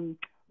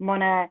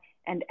Mona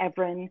and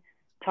Evren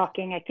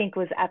talking, I think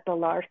was at the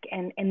Lark,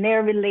 and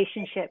their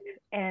relationship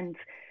and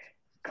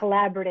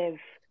collaborative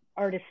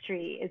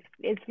artistry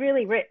is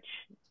really rich.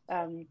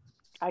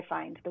 I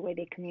find the way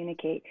they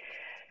communicate.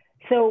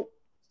 So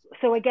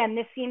again,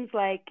 this seems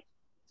like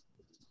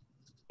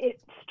it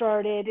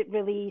started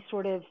really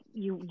sort of,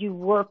 you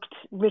worked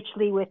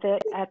richly with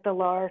it at the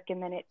Lark,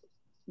 and then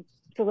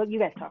so let you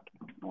guys talk.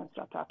 I want to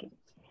stop talking.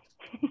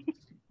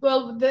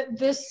 Well,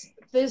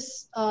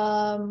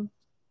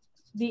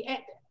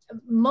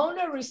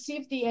 Mona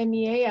received the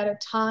MEA at a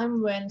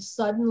time when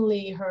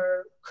suddenly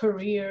her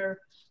career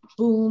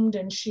boomed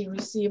and she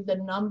received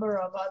a number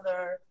of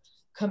other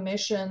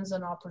commissions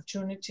and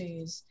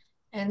opportunities.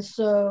 And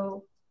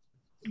so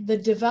the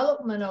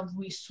development of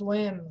We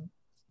Swim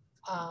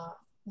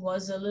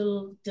was a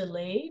little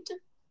delayed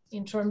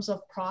in terms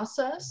of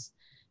process.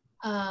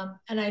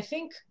 And I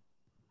think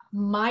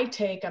my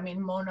take, I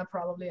mean, Mona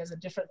probably has a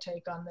different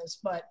take on this,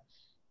 but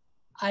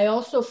I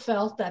also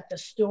felt that the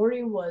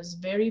story was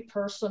very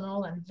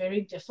personal and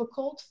very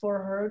difficult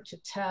for her to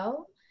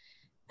tell.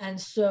 And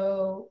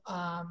so,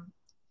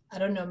 I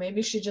don't know,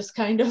 maybe she just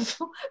kind of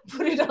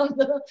put it on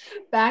the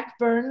back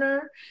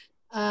burner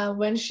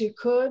when she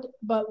could.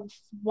 But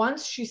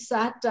once she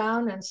sat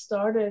down and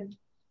started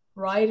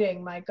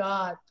writing, my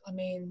God, I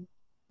mean,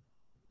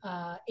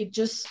 it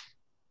just,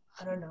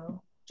 I don't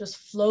know, just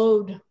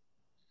flowed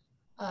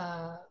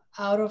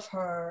out of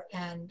her.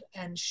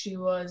 And she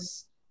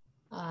was,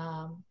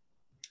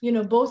 you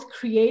know, both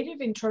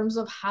creative in terms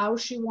of how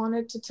she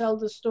wanted to tell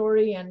the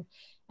story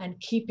and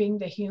keeping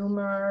the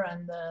humor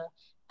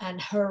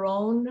and her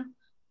own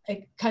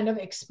kind of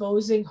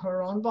exposing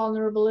her own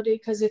vulnerability,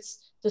 because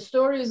the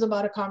story is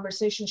about a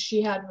conversation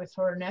she had with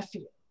her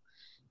nephew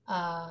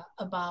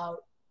about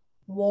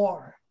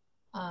war,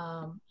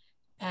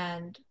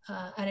 and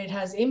it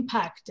has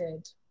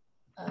impacted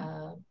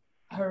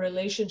her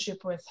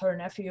relationship with her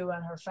nephew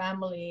and her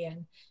family,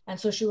 and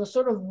so she was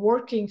sort of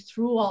working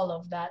through all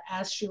of that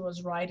as she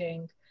was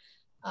writing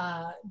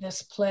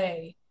this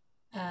play.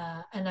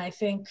 And I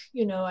think,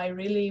 you know, I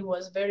really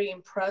was very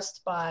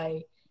impressed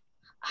by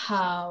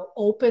how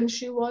open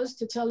she was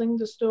to telling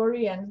the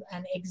story and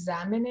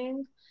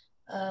examining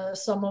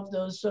some of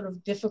those sort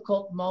of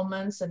difficult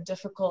moments and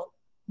difficult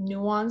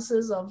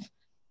nuances of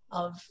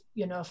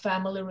you know,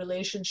 family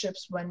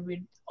relationships when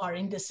we are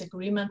in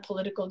disagreement,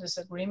 political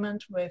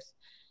disagreement with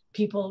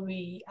people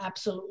we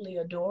absolutely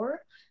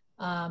adore,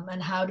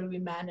 and how do we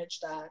manage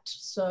that.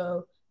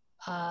 So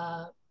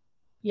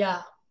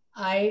yeah,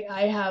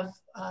 I have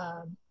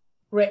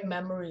great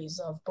memories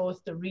of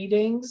both the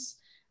readings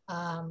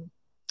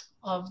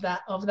of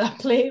that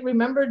play.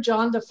 Remember,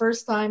 John, the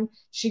first time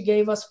she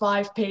gave us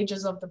 5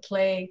 pages of the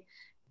play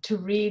to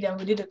read, and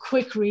we did a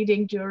quick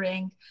reading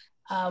during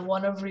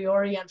one of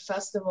Reorient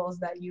festivals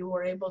that you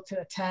were able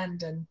to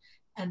attend,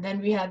 and then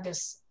we had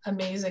this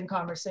amazing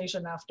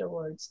conversation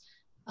afterwards.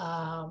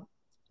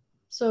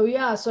 So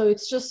yeah, so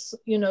it's just,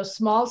 you know,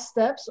 small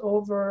steps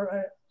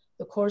over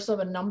the course of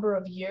a number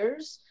of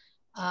years,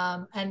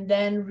 and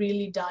then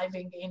really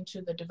diving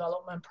into the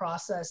development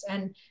process.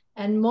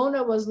 And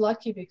Mona was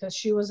lucky because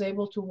she was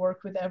able to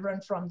work with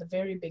Evren from the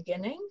very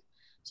beginning.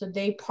 So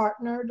they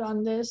partnered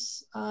on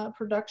this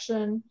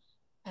production.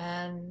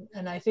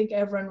 And I think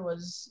Evren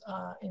was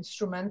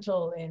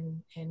instrumental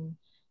in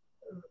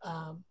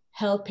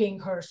helping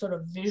her sort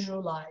of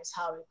visualize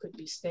how it could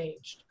be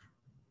staged.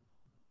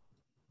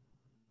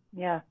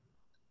 Yeah.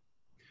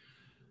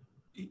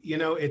 You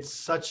know, it's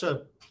such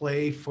a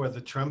play for the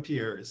Trump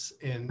years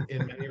in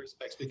many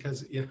respects,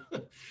 because, you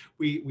know,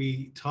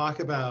 we talk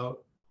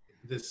about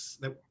this,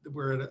 that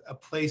we're at a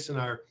place in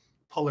our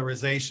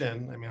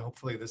polarization. I mean,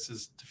 hopefully this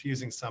is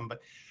diffusing some,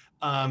 but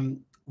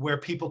where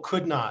people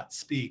could not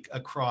speak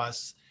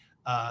across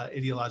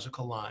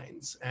ideological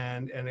lines.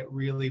 And it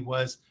really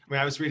was, I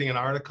mean, I was reading an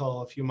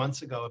article a few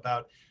months ago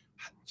about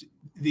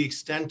the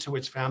extent to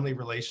which family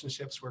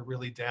relationships were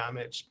really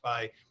damaged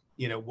by,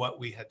 you know, what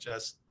we had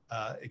just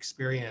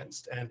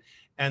experienced.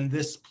 And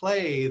this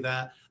play,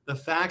 that the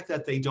fact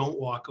that they don't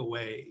walk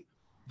away,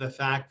 the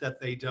fact that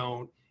they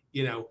don't,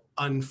 you know,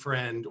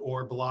 unfriend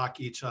or block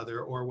each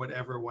other or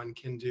whatever one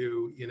can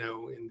do, you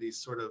know, in these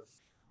sort of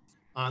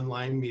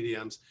online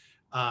mediums,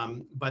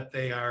 but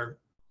they are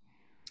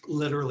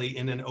literally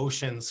in an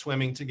ocean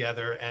swimming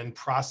together and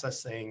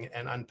processing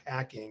and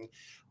unpacking.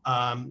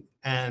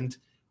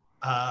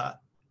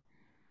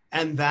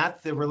 and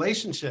that the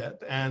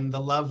relationship and the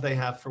love they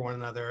have for one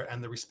another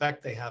and the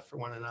respect they have for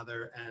one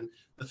another and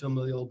the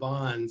familial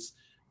bonds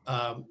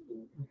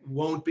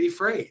won't be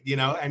frayed. You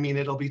know, I mean,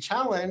 it'll be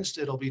challenged,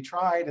 it'll be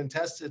tried and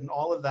tested and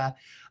all of that.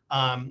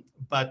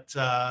 But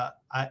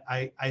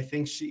I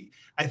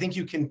think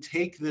you can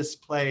take this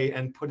play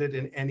and put it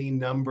in any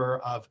number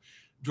of,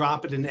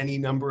 drop it in any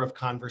number of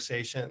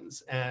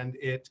conversations, and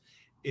it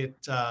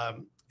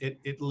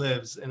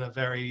lives in a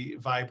very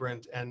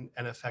vibrant and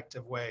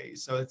effective way.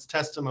 So it's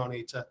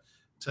testimony to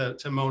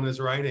Mona's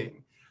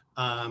writing,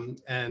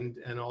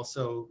 and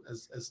also,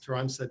 as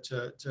Torange said,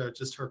 to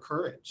just her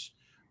courage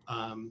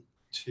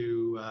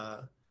to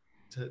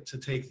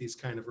take these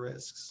kind of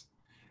risks.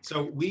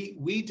 So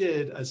we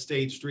did a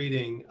staged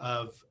reading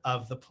of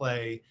the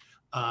play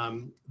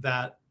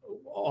that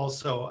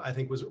also I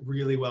think was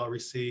really well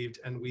received,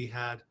 and we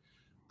had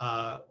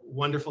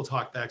wonderful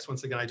talkbacks.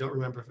 Once again, I don't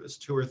remember if it was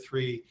 2 or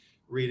 3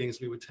 readings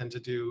we would tend to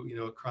do, you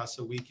know, across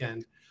a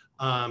weekend.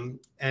 And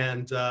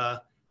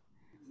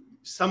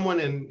someone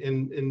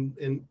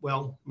in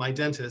well, my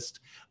dentist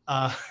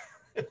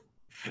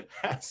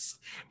has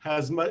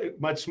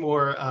much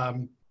more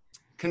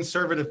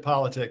conservative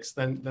politics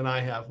than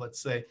I have,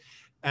 let's say.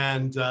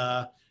 And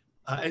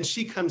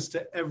she comes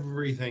to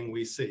everything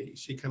we see.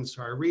 She comes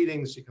to our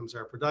readings, she comes to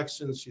our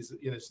productions. She's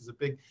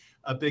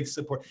a big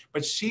support.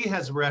 But she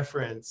has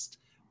referenced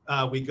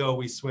we go,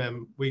 we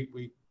swim, we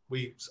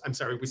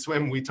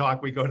swim, we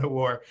talk, we go to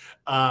war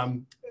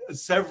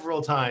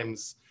several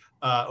times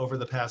over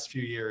the past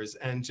few years,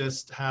 and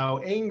just how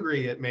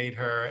angry it made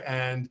her,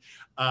 and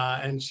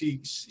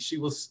she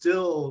will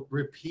still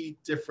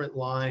repeat different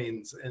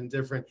lines and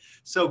different.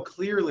 So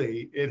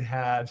clearly, it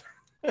had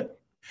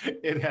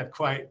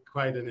quite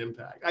an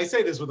impact. I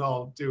say this with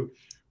all due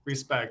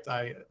respect.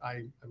 I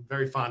am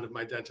very fond of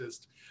my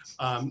dentist,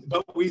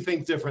 but we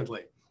think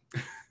differently.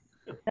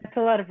 That's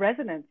a lot of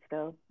resonance,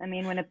 though. I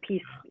mean, when a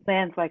piece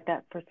lands like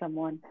that for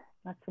someone,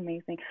 that's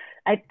amazing.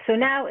 So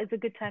now is a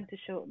good time to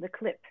show the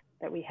clip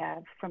that we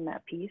have from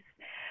that piece.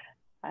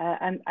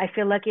 I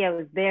feel lucky I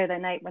was there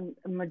that night when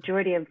a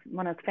majority of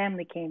Mona's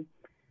family came.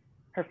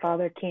 Her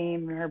father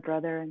came, and her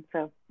brother, and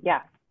so,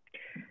 yeah.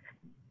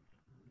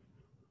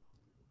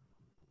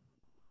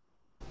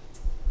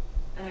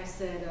 And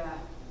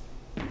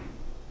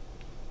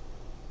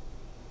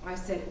I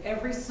said,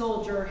 every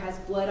soldier has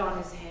blood on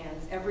his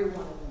hands, every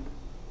one of them.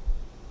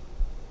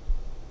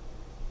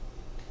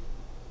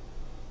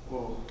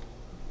 Whoa.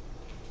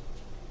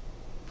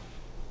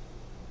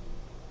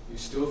 You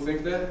still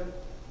think that?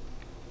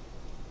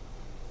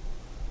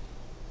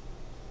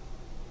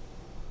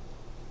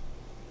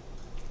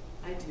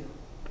 I do.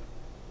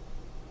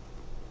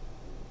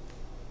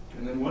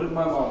 And then what did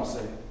my mom say?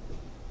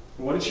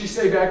 And what did she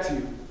say back to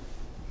you?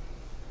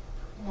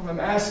 Mom, I'm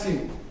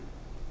asking.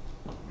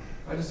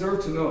 I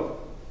deserve to know.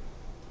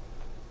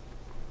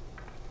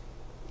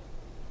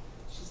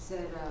 She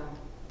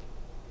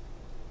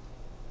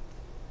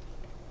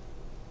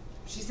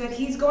said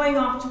he's going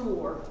off to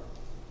war.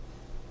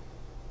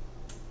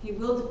 He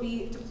will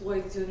be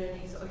deployed soon,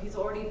 and he's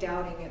already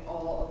doubting it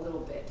all a little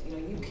bit. You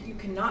know, you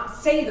cannot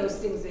say those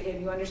things to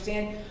him. You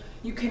understand?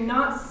 You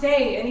cannot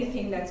say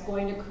anything that's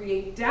going to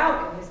create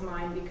doubt in his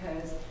mind,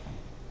 because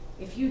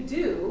if you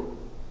do,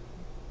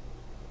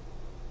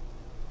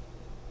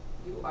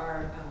 you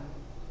are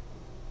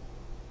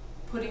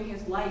putting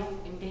his life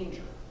in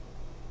danger.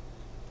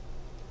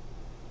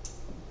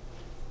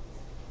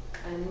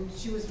 And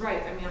she was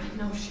right. I mean, I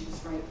know she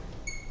was right.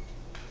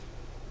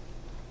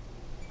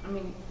 I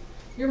mean,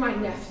 you're my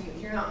nephew,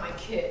 you're not my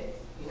kid.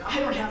 You know, I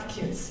don't have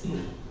kids.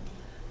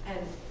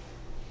 And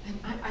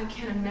I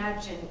can't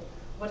imagine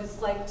what it's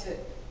like to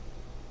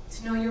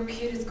know your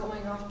kid is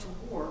going off to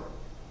war.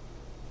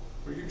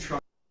 Were you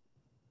trying?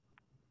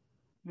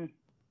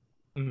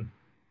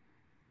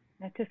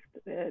 I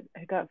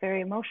got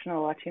very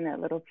emotional watching that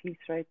little piece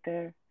right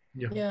there.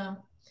 Yeah.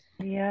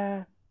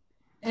 Yeah.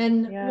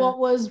 And what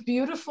was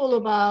beautiful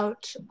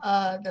about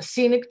the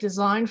scenic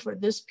design for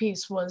this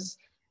piece was,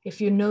 if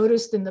you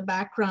noticed in the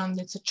background,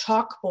 it's a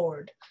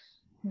chalkboard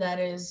that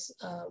is,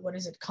 what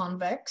is it,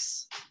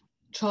 convex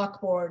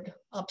chalkboard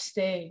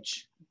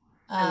upstage.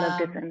 I love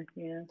this image,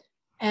 yeah.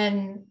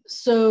 And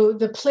so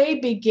the play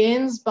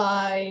begins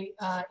by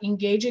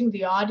engaging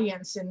the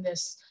audience in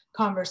this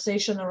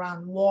conversation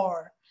around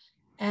war.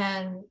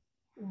 And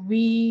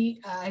we,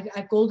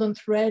 at Golden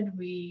Thread,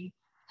 we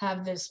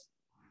have this,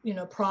 you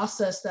know,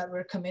 process that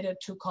we're committed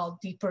to called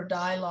deeper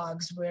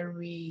dialogues, where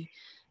we,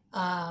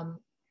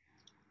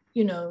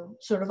 you know,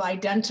 sort of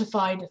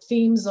identify the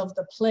themes of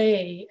the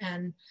play,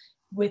 and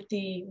with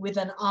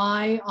an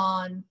eye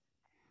on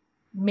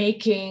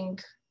making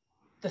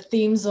the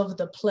themes of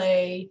the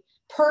play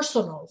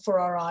personal for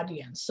our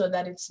audience, so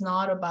that it's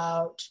not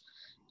about,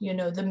 you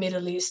know, the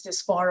Middle East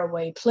is far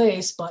away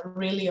place, but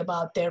really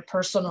about their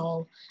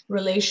personal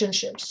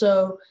relationship.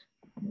 So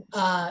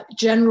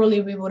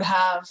generally we would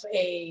have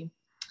a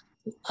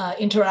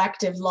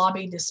interactive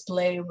lobby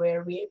display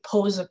where we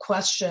pose a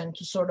question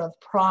to sort of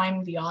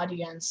prime the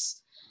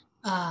audience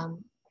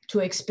to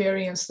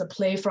experience the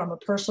play from a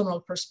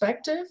personal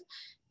perspective.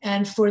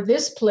 And for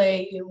this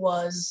play, it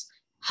was,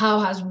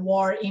 how has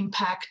war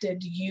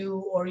impacted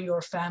you or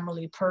your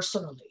family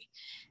personally?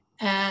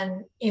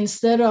 And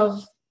instead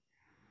of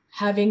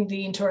having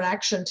the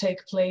interaction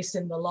take place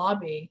in the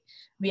lobby,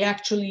 we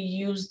actually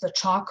used the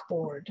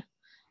chalkboard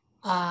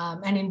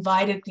and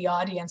invited the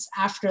audience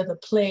after the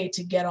play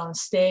to get on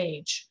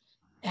stage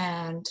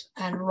and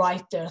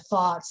write their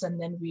thoughts.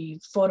 And then we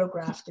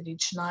photographed it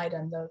each night.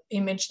 And the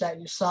image that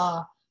you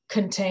saw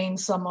contained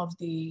some of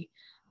the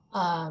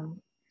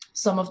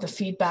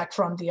feedback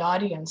from the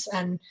audience.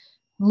 And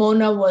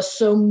Mona was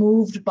so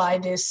moved by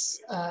this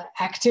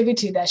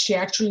activity that she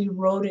actually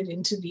wrote it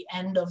into the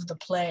end of the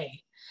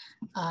play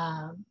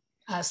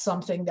as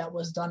something that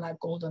was done at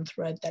Golden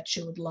Thread that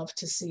she would love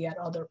to see at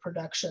other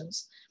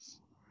productions.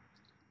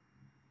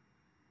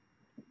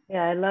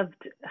 Yeah, I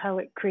loved how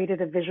it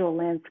created a visual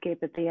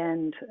landscape at the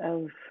end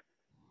of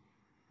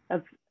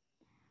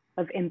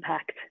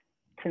impact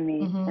to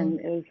me, and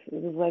it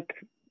was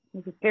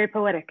very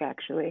poetic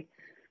actually.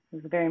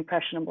 It was very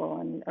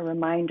impressionable and a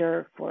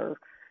reminder for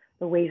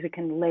the ways it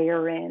can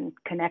layer in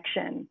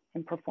connection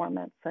in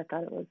performance. I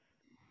thought it was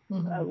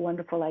a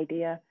wonderful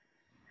idea.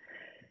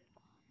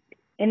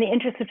 In the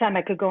interest of time,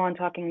 I could go on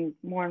talking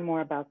more and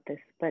more about this,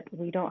 but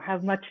we don't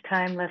have much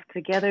time left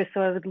together. So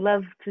I would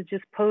love to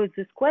just pose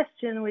this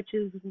question, which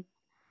is,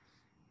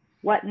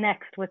 what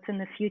next? What's in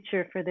the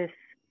future for this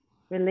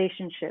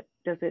relationship?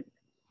 Does it,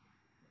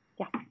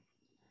 yeah,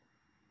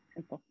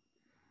 simple.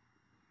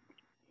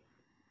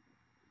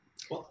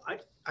 Well,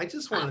 I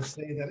just want to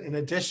say that in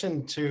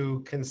addition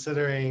to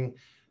considering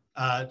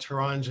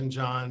Torange and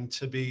John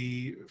to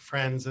be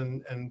friends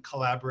and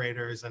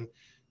collaborators and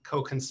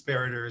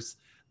co-conspirators,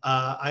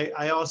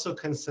 I also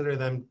consider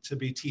them to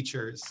be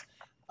teachers.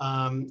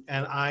 And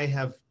I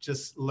have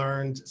just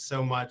learned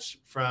so much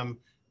from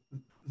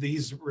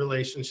these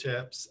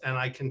relationships, and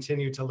I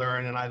continue to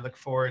learn, and I look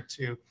forward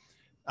to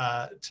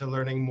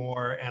learning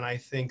more. And I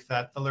think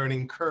that the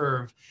learning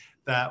curve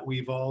that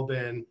we've all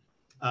been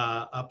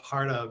a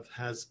part of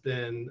has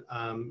been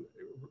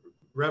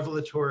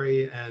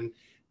revelatory and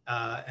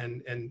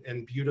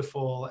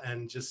beautiful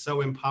and just so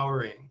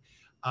empowering.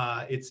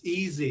 It's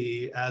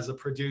easy as a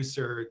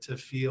producer to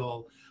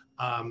feel,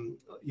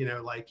 you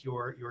know, like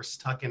you're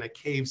stuck in a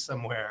cave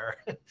somewhere,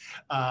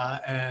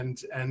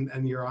 and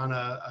you're on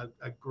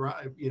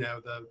you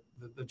know, the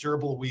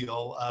gerbil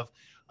wheel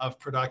of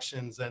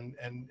productions and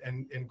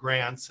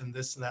grants and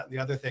this and that and the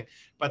other thing.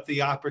 But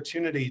the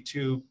opportunity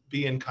to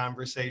be in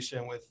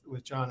conversation with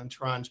John and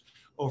Torange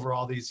over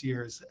all these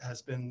years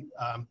has been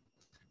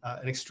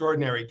an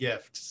extraordinary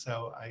gift.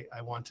 So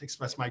I want to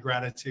express my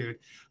gratitude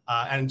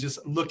and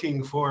just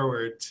looking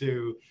forward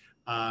to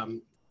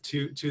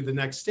the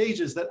next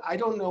stages that I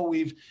don't know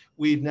we've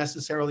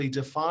necessarily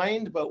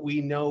defined, but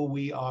we know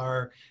we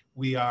are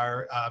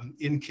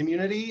in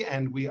community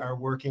and we are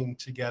working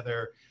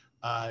together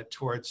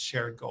towards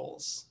shared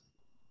goals.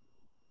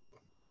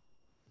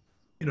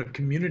 You know,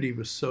 community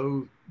was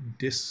so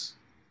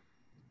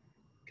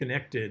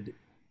disconnected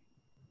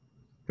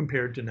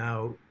compared to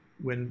now,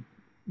 when,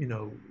 you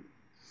know,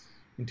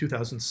 in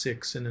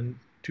 2006 and in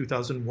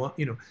 2001,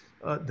 you know,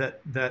 that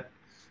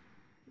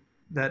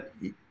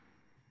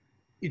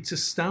it's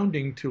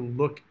astounding to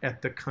look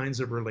at the kinds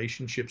of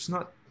relationships,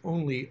 not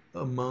only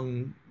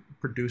among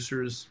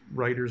producers,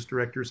 writers,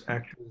 directors,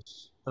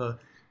 actors,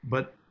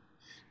 but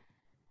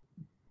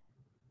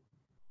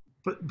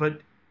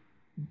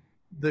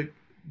the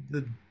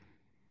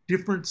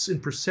difference in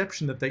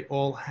perception that they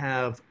all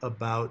have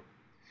about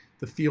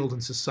the field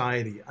and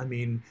society. I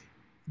mean,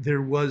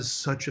 there was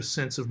such a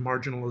sense of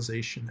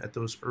marginalization at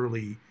those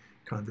early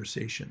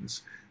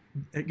conversations,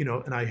 you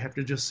know, and I have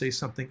to just say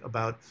something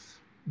about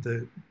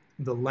the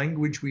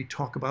language we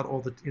talk about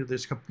all the, you know,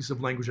 there's a piece of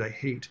language I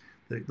hate,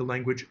 the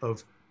language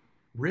of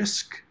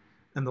risk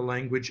and the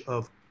language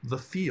of the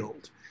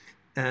field.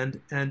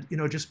 And you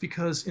know, just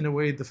because in a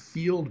way the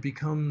field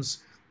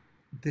becomes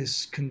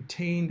this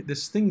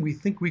thing we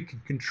think we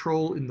can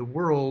control in the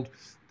world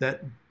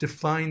that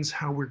defines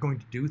how we're going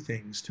to do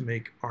things to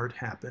make art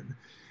happen.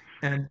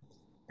 And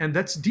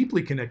that's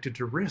deeply connected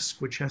to risk,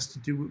 which has to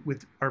do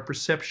with our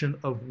perception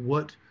of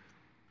what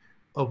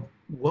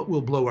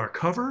will blow our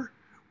cover,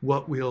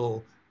 what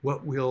will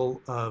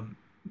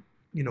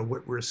you know,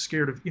 what we're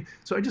scared of.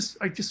 So I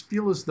just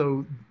feel as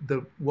though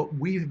what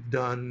we've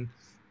done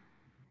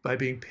by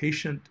being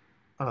patient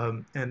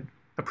and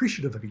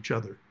appreciative of each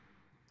other,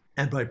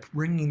 and by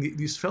bringing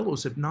these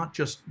fellows have not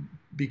just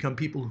become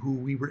people who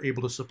we were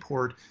able to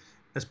support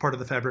as part of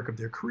the fabric of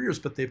their careers,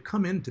 but they've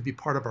come in to be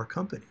part of our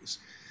companies.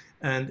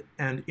 And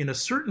in a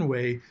certain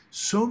way,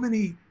 so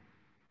many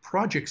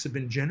projects have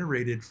been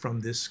generated from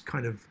this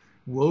kind of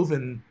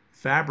woven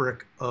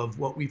fabric of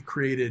what we've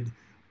created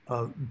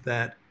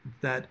that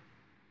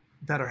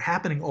are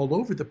happening all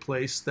over the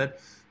place, that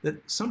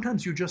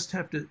sometimes you just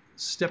have to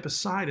step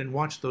aside and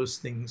watch those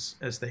things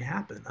as they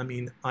happen. I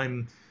mean,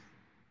 I'm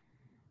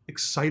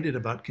excited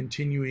about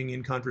continuing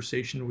in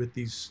conversation with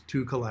these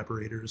two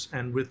collaborators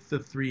and with the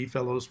three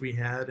fellows we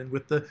had, and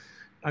with the,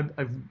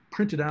 I've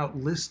printed out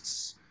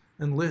lists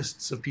and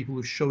lists of people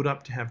who showed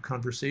up to have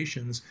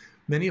conversations,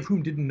 many of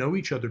whom didn't know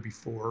each other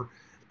before,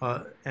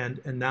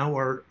 and now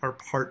are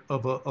part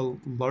of a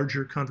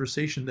larger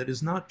conversation that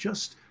is not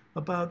just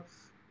about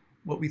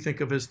what we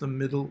think of as the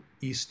Middle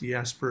East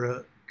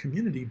diaspora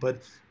community,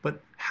 but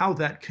how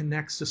that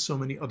connects to so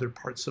many other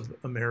parts of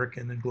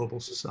American and global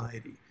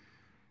society.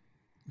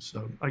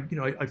 So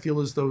I feel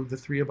as though the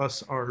three of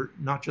us are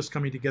not just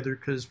coming together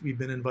because we've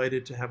been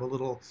invited to have a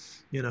little,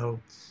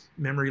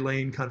 memory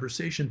lane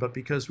conversation, but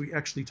because we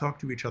actually talk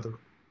to each other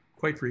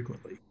quite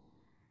frequently.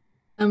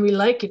 And we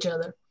like each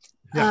other.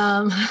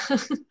 Yeah,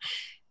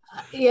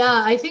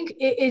 yeah, I think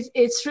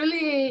it's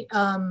really,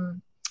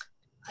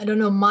 I don't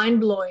know,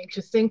 mind-blowing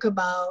to think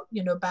about,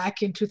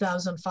 back in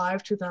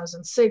 2005,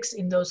 2006,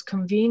 in those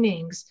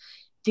convenings,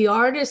 the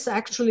artists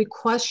actually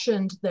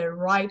questioned their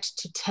right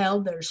to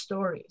tell their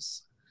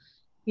stories,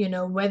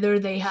 whether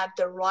they had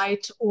the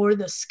right or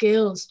the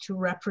skills to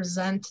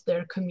represent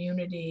their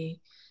community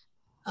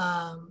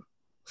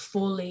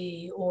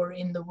fully or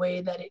in the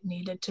way that it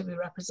needed to be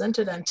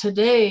represented. And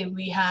today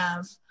we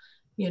have,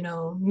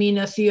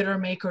 MENA Theater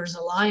Makers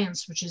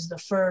Alliance, which is the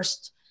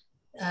first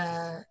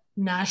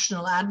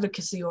national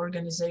advocacy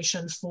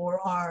organization for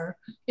our,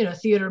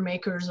 theater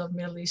makers of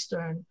Middle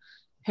Eastern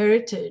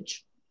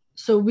heritage.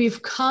 So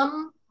we've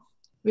come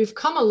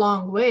a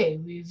long way.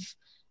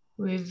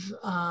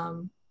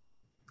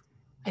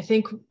 I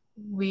think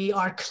we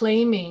are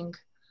claiming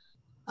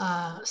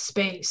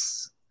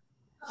space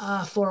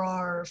for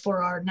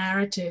our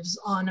narratives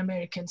on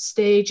American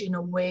stage in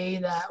a way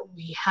that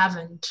we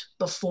haven't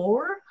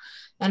before.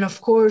 And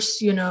of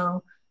course,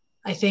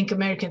 I think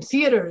American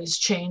theater is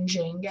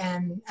changing,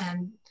 and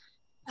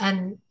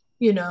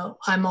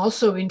I'm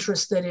also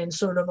interested in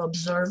sort of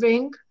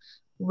observing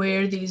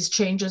where these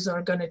changes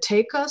are going to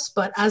take us.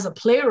 But as a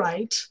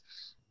playwright,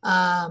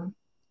 I'm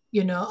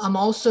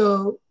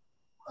also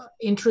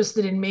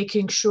interested in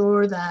making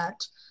sure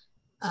that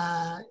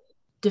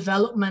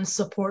development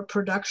support,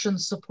 production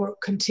support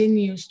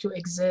continues to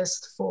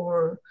exist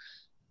for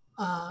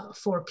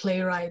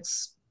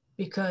playwrights,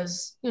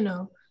 because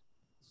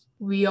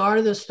we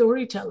are the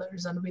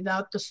storytellers, and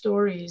without the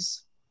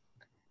stories,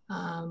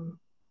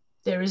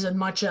 there isn't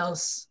much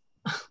else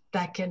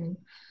that can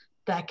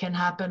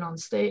happen on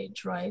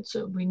stage, right?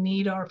 So we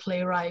need our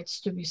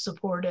playwrights to be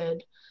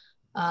supported,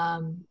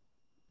 and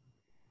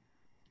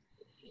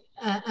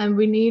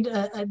we need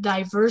a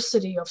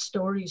diversity of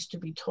stories to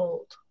be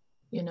told.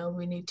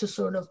 We need to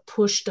sort of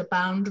push the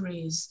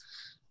boundaries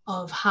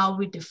of how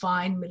we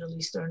define Middle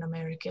Eastern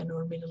American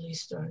or Middle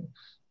Eastern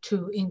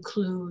to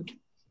include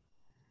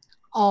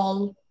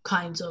all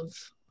kinds of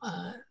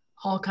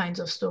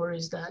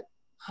stories that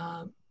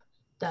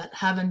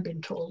haven't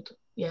been told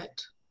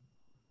yet.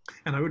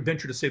 And I would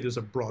venture to say there's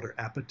a broader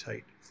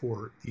appetite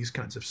for these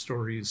kinds of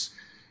stories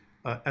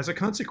as a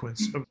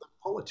consequence of the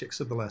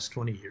politics of the last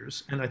 20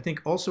 years. And I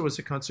think also as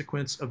a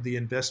consequence of the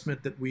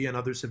investment that we and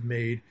others have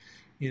made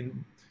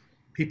in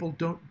people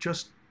don't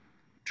just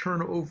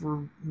turn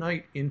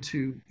overnight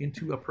into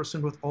a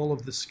person with all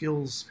of the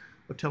skills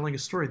of telling a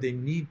story. They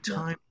need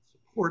time and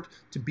support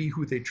to be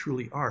who they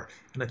truly are.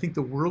 And I think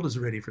the world is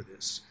ready for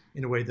this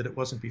in a way that it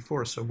wasn't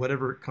before. So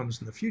whatever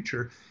comes in the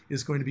future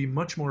is going to be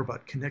much more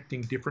about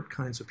connecting different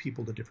kinds of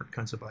people to different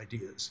kinds of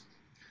ideas.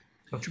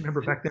 Don't you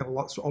remember back then,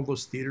 all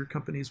those theater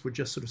companies would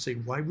just sort of say,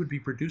 why would we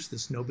produce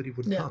this? Nobody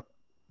would come.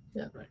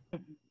 Yeah, right.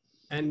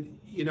 And,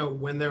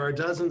 when there are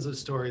dozens of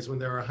stories, when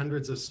there are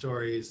hundreds of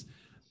stories,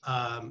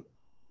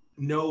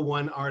 no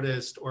one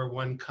artist or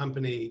one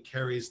company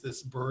carries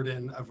this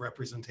burden of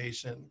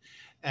representation.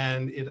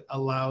 And it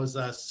allows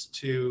us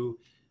to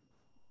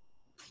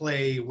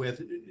play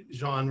with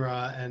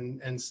genre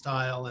and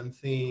style and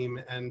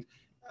theme and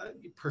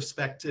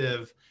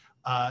perspective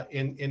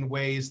in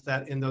ways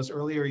that in those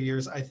earlier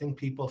years, I think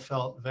people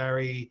felt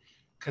very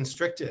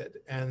constricted,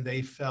 and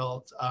they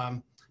felt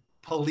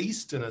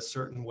policed in a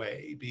certain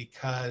way,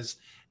 because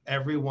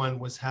everyone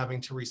was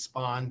having to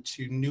respond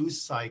to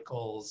news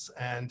cycles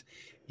and,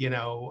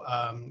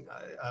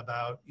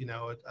 about,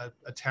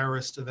 a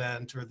terrorist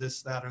event or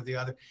this, that, or the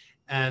other,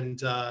 and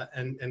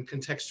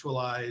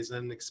contextualize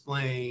and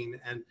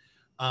explain. And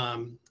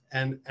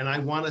I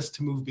want us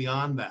to move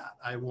beyond that.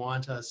 I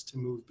want us to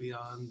move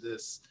beyond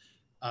this,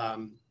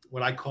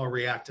 what I call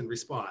react and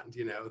respond,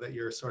 that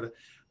you're sort of,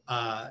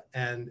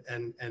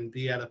 and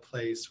be at a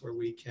place where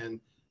we can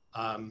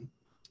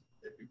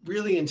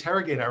really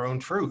interrogate our own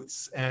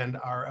truths and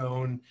our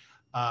own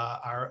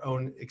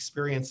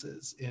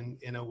experiences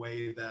in a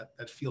way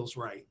that feels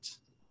right.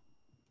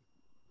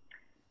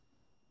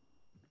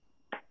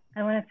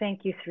 I want to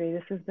thank you three.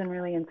 This has been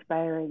really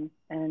inspiring.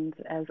 And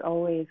as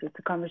always, it's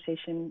a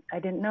conversation I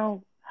didn't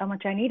know how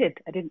much I needed.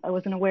 I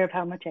wasn't aware of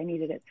how much I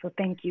needed it. So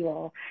thank you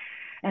all.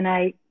 And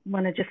I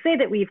want to just say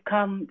that we've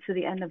come to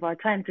the end of our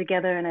time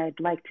together, and I'd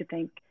like to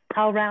thank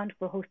HowlRound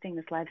for hosting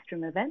this live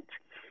stream event.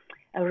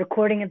 A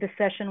recording of the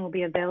session will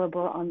be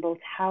available on both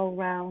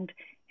HowlRound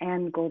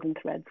and Golden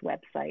Thread's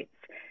websites.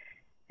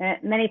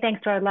 Many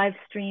thanks to our live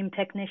stream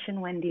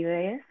technician, Wendy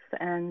Reyes,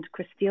 and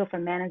Christine for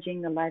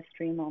managing the live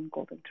stream on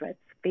Golden Thread's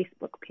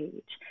Facebook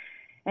page.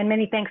 And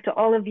many thanks to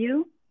all of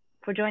you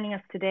for joining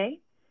us today.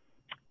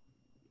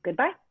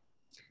 Goodbye.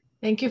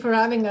 Thank you for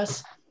having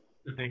us.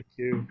 Thank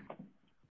you.